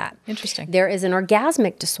works for that. Interesting. There is an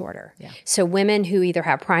orgasmic disorder. Yeah. So women who either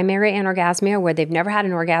have primary anorgasmia where they've never had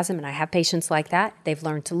an orgasm, and I have patients like that, they've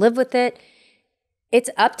learned to live with it. It's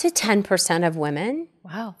up to 10% of women.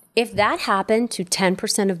 Wow. If that happened to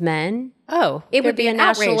 10% of men, it would be a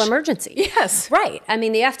national national emergency. Yes. Right. I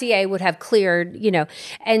mean, the FDA would have cleared,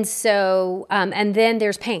 and so, and then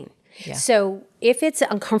there's pain. Yeah. So if it's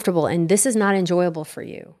uncomfortable and this is not enjoyable for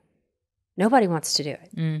you, nobody wants to do it.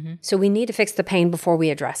 Mm-hmm. So we need to fix the pain before we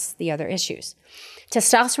address the other issues.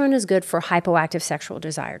 Testosterone is good for hypoactive sexual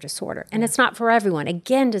desire disorder, and it's not for everyone.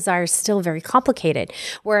 Again, desire is still very complicated.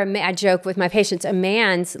 Where I joke with my patients, a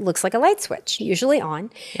man's looks like a light switch, usually on.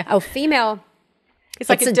 Yeah. A female, it's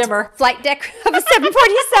like a dimmer. Flight deck of a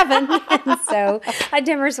 747, and so a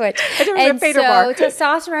dimmer switch. And so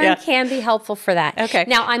testosterone can be helpful for that. Okay.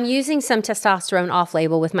 Now, I'm using some testosterone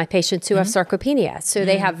off-label with my patients who have sarcopenia. So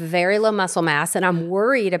they have very low muscle mass, and I'm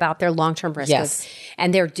worried about their long-term risk.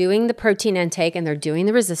 And they're doing the protein intake, and they're doing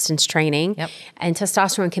the resistance training, and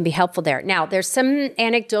testosterone can be helpful there. Now, there's some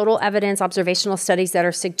anecdotal evidence, observational studies that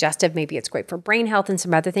are suggestive. Maybe it's great for brain health and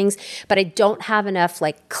some other things, but I don't have enough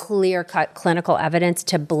clear-cut clinical evidence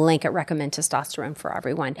to blanket recommend testosterone for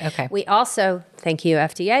everyone. Okay. We also, thank you,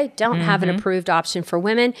 FDA, don't have an approved option for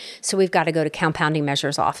women, so we've got to go to compounding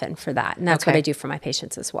measures often for that. And that's what I do for my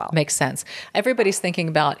patients as well. Makes sense. Everybody's thinking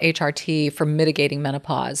about HRT for mitigating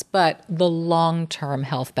menopause, but the long-term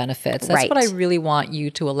health benefits, that's what I really want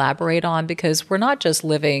you to elaborate on, because we're not just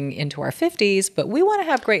living into our 50s, but we want to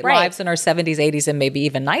have great lives in our 70s, 80s, and maybe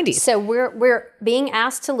even 90s. So we're being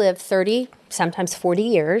asked to live 30, sometimes 40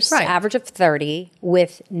 years, average of 30,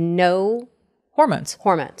 with no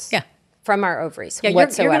hormones. Yeah. From our ovaries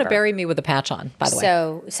whatsoever. You're going to bury me with a patch on, by the way.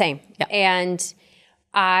 So same. Yeah. And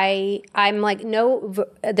I'm like, no,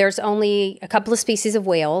 there's only a couple of species of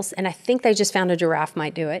whales, and I think they just found a giraffe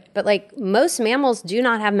might do it. But most mammals do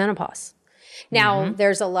not have menopause. Now,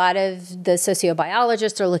 there's a lot of the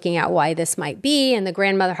sociobiologists are looking at why this might be and the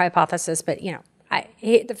grandmother hypothesis, but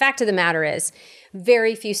the fact of the matter is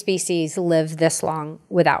very few species live this long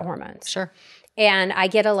without hormones. Sure. And I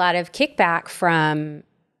get a lot of kickback from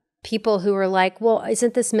people who are like, well,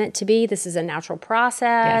 isn't this meant to be? This is a natural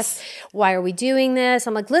process. Yes. Why are we doing this?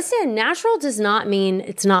 I'm like, listen, natural does not mean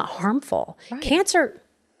it's not harmful. Right. Cancer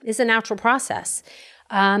is a natural process.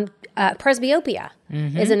 Presbyopia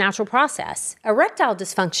is a natural process. Erectile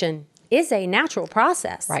dysfunction is a natural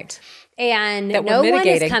process. Right. And no one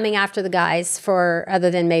is coming after the guys for,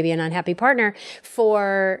 other than maybe an unhappy partner,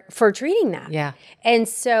 for treating that. Yeah. And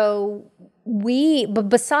so but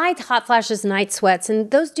besides hot flashes, night sweats, and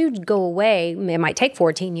those do go away. It might take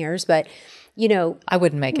 14 years, but I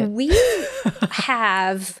wouldn't make it. We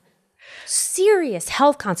have serious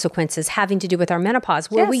health consequences having to do with our menopause,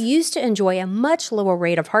 where we used to enjoy a much lower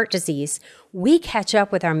rate of heart disease. We catch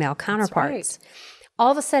up with our male counterparts.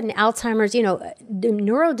 All of a sudden, Alzheimer's,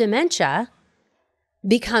 neurodementia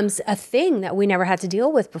becomes a thing that we never had to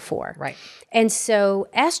deal with before. Right. And so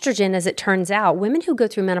estrogen, as it turns out, women who go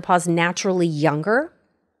through menopause naturally younger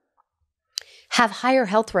have higher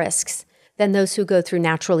health risks than those who go through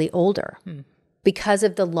naturally older because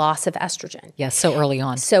of the loss of estrogen. Yes, so early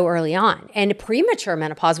on. And premature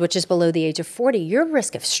menopause, which is below the age of 40, your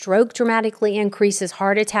risk of stroke dramatically increases,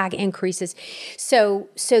 heart attack increases. So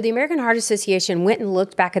the American Heart Association went and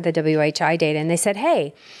looked back at the WHI data, and they said,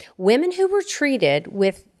 hey, women who were treated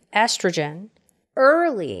with estrogen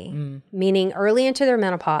early, meaning early into their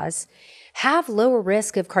menopause, have lower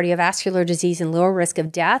risk of cardiovascular disease and lower risk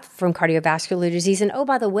of death from cardiovascular disease. And oh,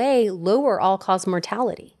 by the way, lower all-cause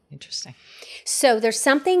mortality. Interesting. So there's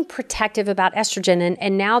something protective about estrogen,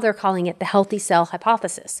 and now they're calling it the healthy cell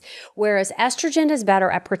hypothesis, whereas estrogen is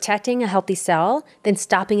better at protecting a healthy cell than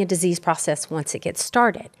stopping a disease process once it gets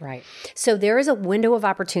started. Right. So there is a window of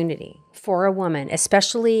opportunity for a woman,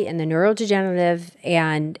 especially in the neurodegenerative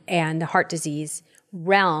and the heart disease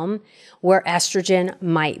realm, where estrogen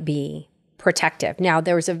might be protective. Now,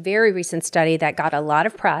 there was a very recent study that got a lot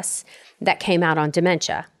of press that came out on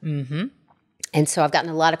dementia. Mm-hmm. And so I've gotten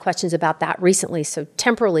a lot of questions about that recently. So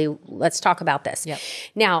temporally, let's talk about this. Yep.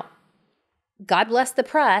 Now, God bless the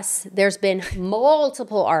press. There's been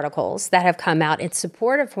multiple articles that have come out in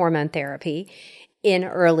support of hormone therapy in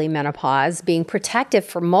early menopause, being protective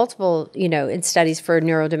for multiple, in studies for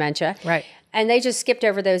neurodementia. Right. And they just skipped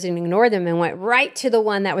over those and ignored them and went right to the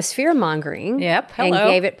one that was fear-mongering. Yep. And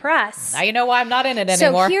gave it press. Now you know why I'm not in it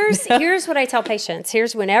anymore. So here's what I tell patients.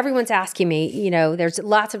 Here's when everyone's asking me, there's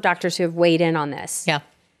lots of doctors who have weighed in on this. Yeah.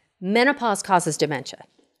 Menopause causes dementia.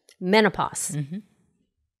 Menopause. Mm-hmm.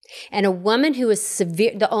 And a woman who is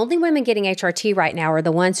severe, the only women getting HRT right now are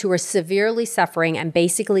the ones who are severely suffering and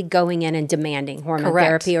basically going in and demanding hormone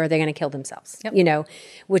therapy or they're going to kill themselves, you know,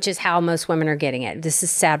 which is how most women are getting it. This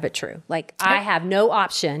is sad but true. Like, I have no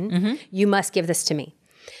option. You must give this to me.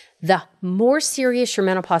 The more serious your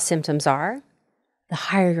menopause symptoms are, the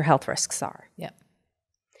higher your health risks are. Yep.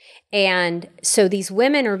 And so these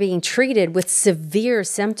women are being treated with severe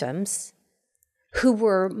symptoms who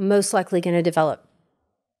were most likely going to develop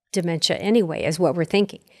dementia anyway, is what we're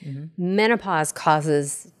thinking. Menopause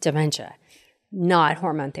causes dementia, not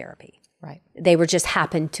hormone therapy. Right. They were just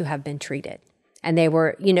happened to have been treated. And they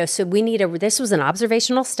were, you know, so we need this was an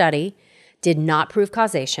observational study, did not prove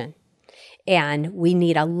causation. And we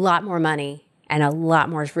need a lot more money and a lot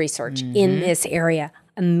more research in this area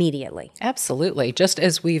immediately. Absolutely. Just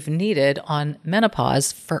as we've needed on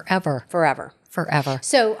menopause forever. Forever.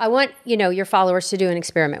 So I want, you know, your followers to do an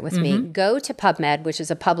experiment with me. Go to PubMed, which is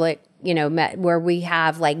a public, you know, where we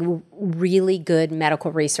have like really good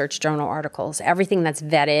medical research journal articles, everything that's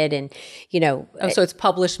vetted and, you know. Oh, so it's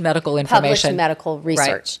published medical information. Published medical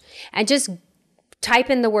research. Right. And just type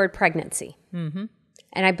in the word pregnancy.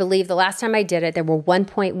 And I believe the last time I did it, there were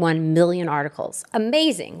 1.1 million articles.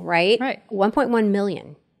 Amazing, right? Right. 1.1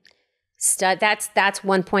 million. That's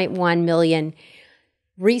 1.1 million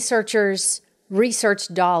researchers,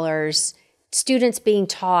 research dollars, students being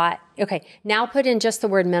taught. Okay, now put in just the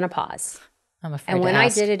word menopause. I'm afraid And when to I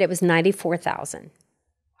ask. did it, it was 94,000. Wow.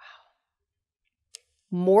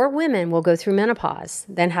 More women will go through menopause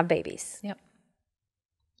than have babies. Yep.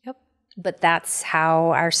 But that's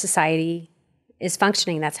how our society is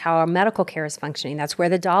functioning. That's how our medical care is functioning. That's where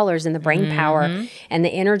the dollars and the brain power and the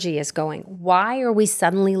energy is going. Why are we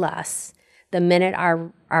suddenly less the minute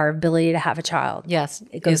our ability to have a child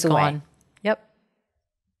it goes away? Gone. Yep.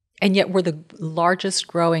 And yet we're the largest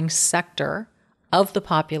growing sector of the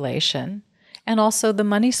population and also the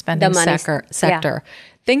money spending sector. Yeah.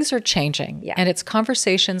 Things are changing. Yeah. And it's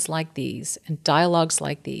conversations like these and dialogues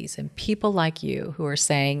like these and people like you who are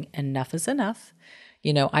saying enough is enough.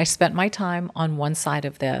 You know, I spent my time on one side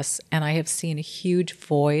of this and I have seen a huge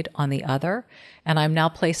void on the other. And I'm now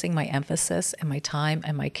placing my emphasis and my time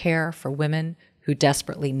and my care for women who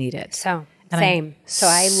desperately need it. So, and same. So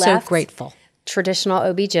I so left grateful. Traditional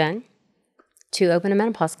OB-GYN to open a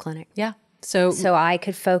menopause clinic. Yeah. So I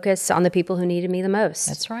could focus on the people who needed me the most.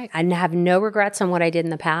 That's right. I have no regrets on what I did in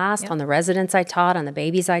the past, on the residents I taught, on the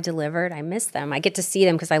babies I delivered. I miss them. I get to see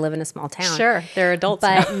them because I live in a small town. Sure, they're adults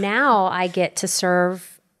But now. now I get to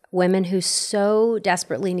serve women who so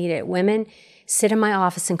desperately need it. Women sit in my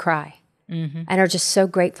office and cry and are just so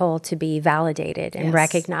grateful to be validated and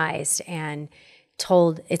recognized and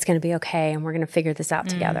told it's going to be okay and we're going to figure this out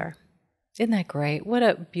together. Isn't that great? What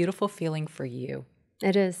a beautiful feeling for you.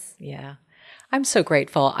 It is. Yeah. I'm so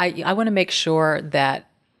grateful. I want to make sure that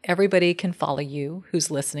everybody can follow you who's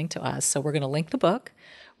listening to us. So we're going to link the book.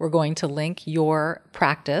 We're going to link your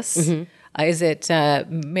practice. Is it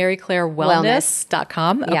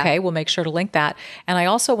maryclairewellness.com? Yeah. Okay, we'll make sure to link that. And I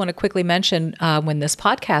also want to quickly mention when this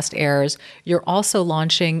podcast airs, you're also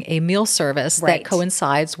launching a meal service that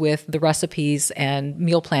coincides with the recipes and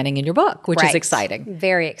meal planning in your book, which is exciting.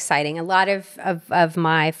 Very exciting. A lot of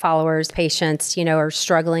my followers, patients, you know, are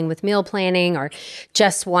struggling with meal planning or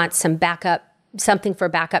just want some backup, something for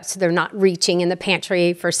backup so they're not reaching in the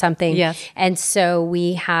pantry for something. Yes. And so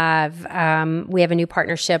we have a new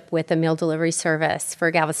partnership with a meal delivery service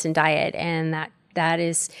for Galveston Diet, and that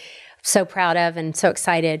is so proud of and so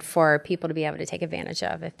excited for people to be able to take advantage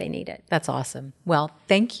of if they need it. That's awesome. Well,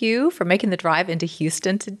 thank you for making the drive into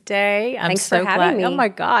Houston today. Thanks for having me. Oh my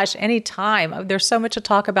gosh, anytime. There's so much to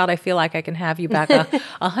talk about. I feel like I can have you back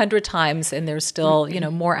 100 times and there's still,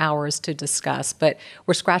 more hours to discuss, but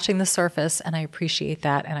we're scratching the surface and I appreciate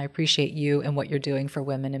that. And I appreciate you and what you're doing for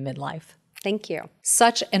women in midlife. Thank you.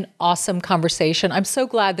 Such an awesome conversation. I'm so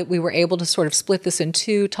glad that we were able to sort of split this in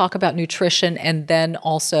two, talk about nutrition and then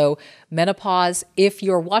also menopause. If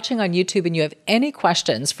you're watching on YouTube and you have any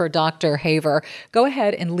questions for Dr. Haver, go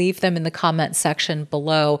ahead and leave them in the comment section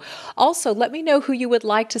below. Also, let me know who you would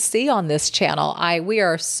like to see on this channel. We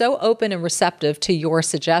are so open and receptive to your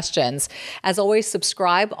suggestions. As always,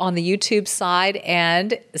 subscribe on the YouTube side,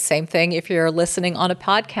 and same thing if you're listening on a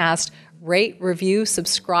podcast. Rate, review,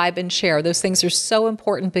 subscribe, and share. Those things are so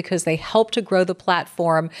important because they help to grow the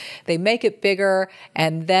platform. They make it bigger,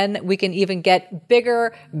 and then we can even get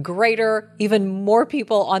bigger, greater, even more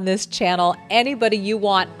people on this channel. Anybody you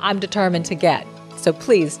want, I'm determined to get. So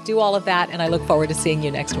please do all of that, and I look forward to seeing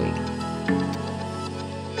you next week.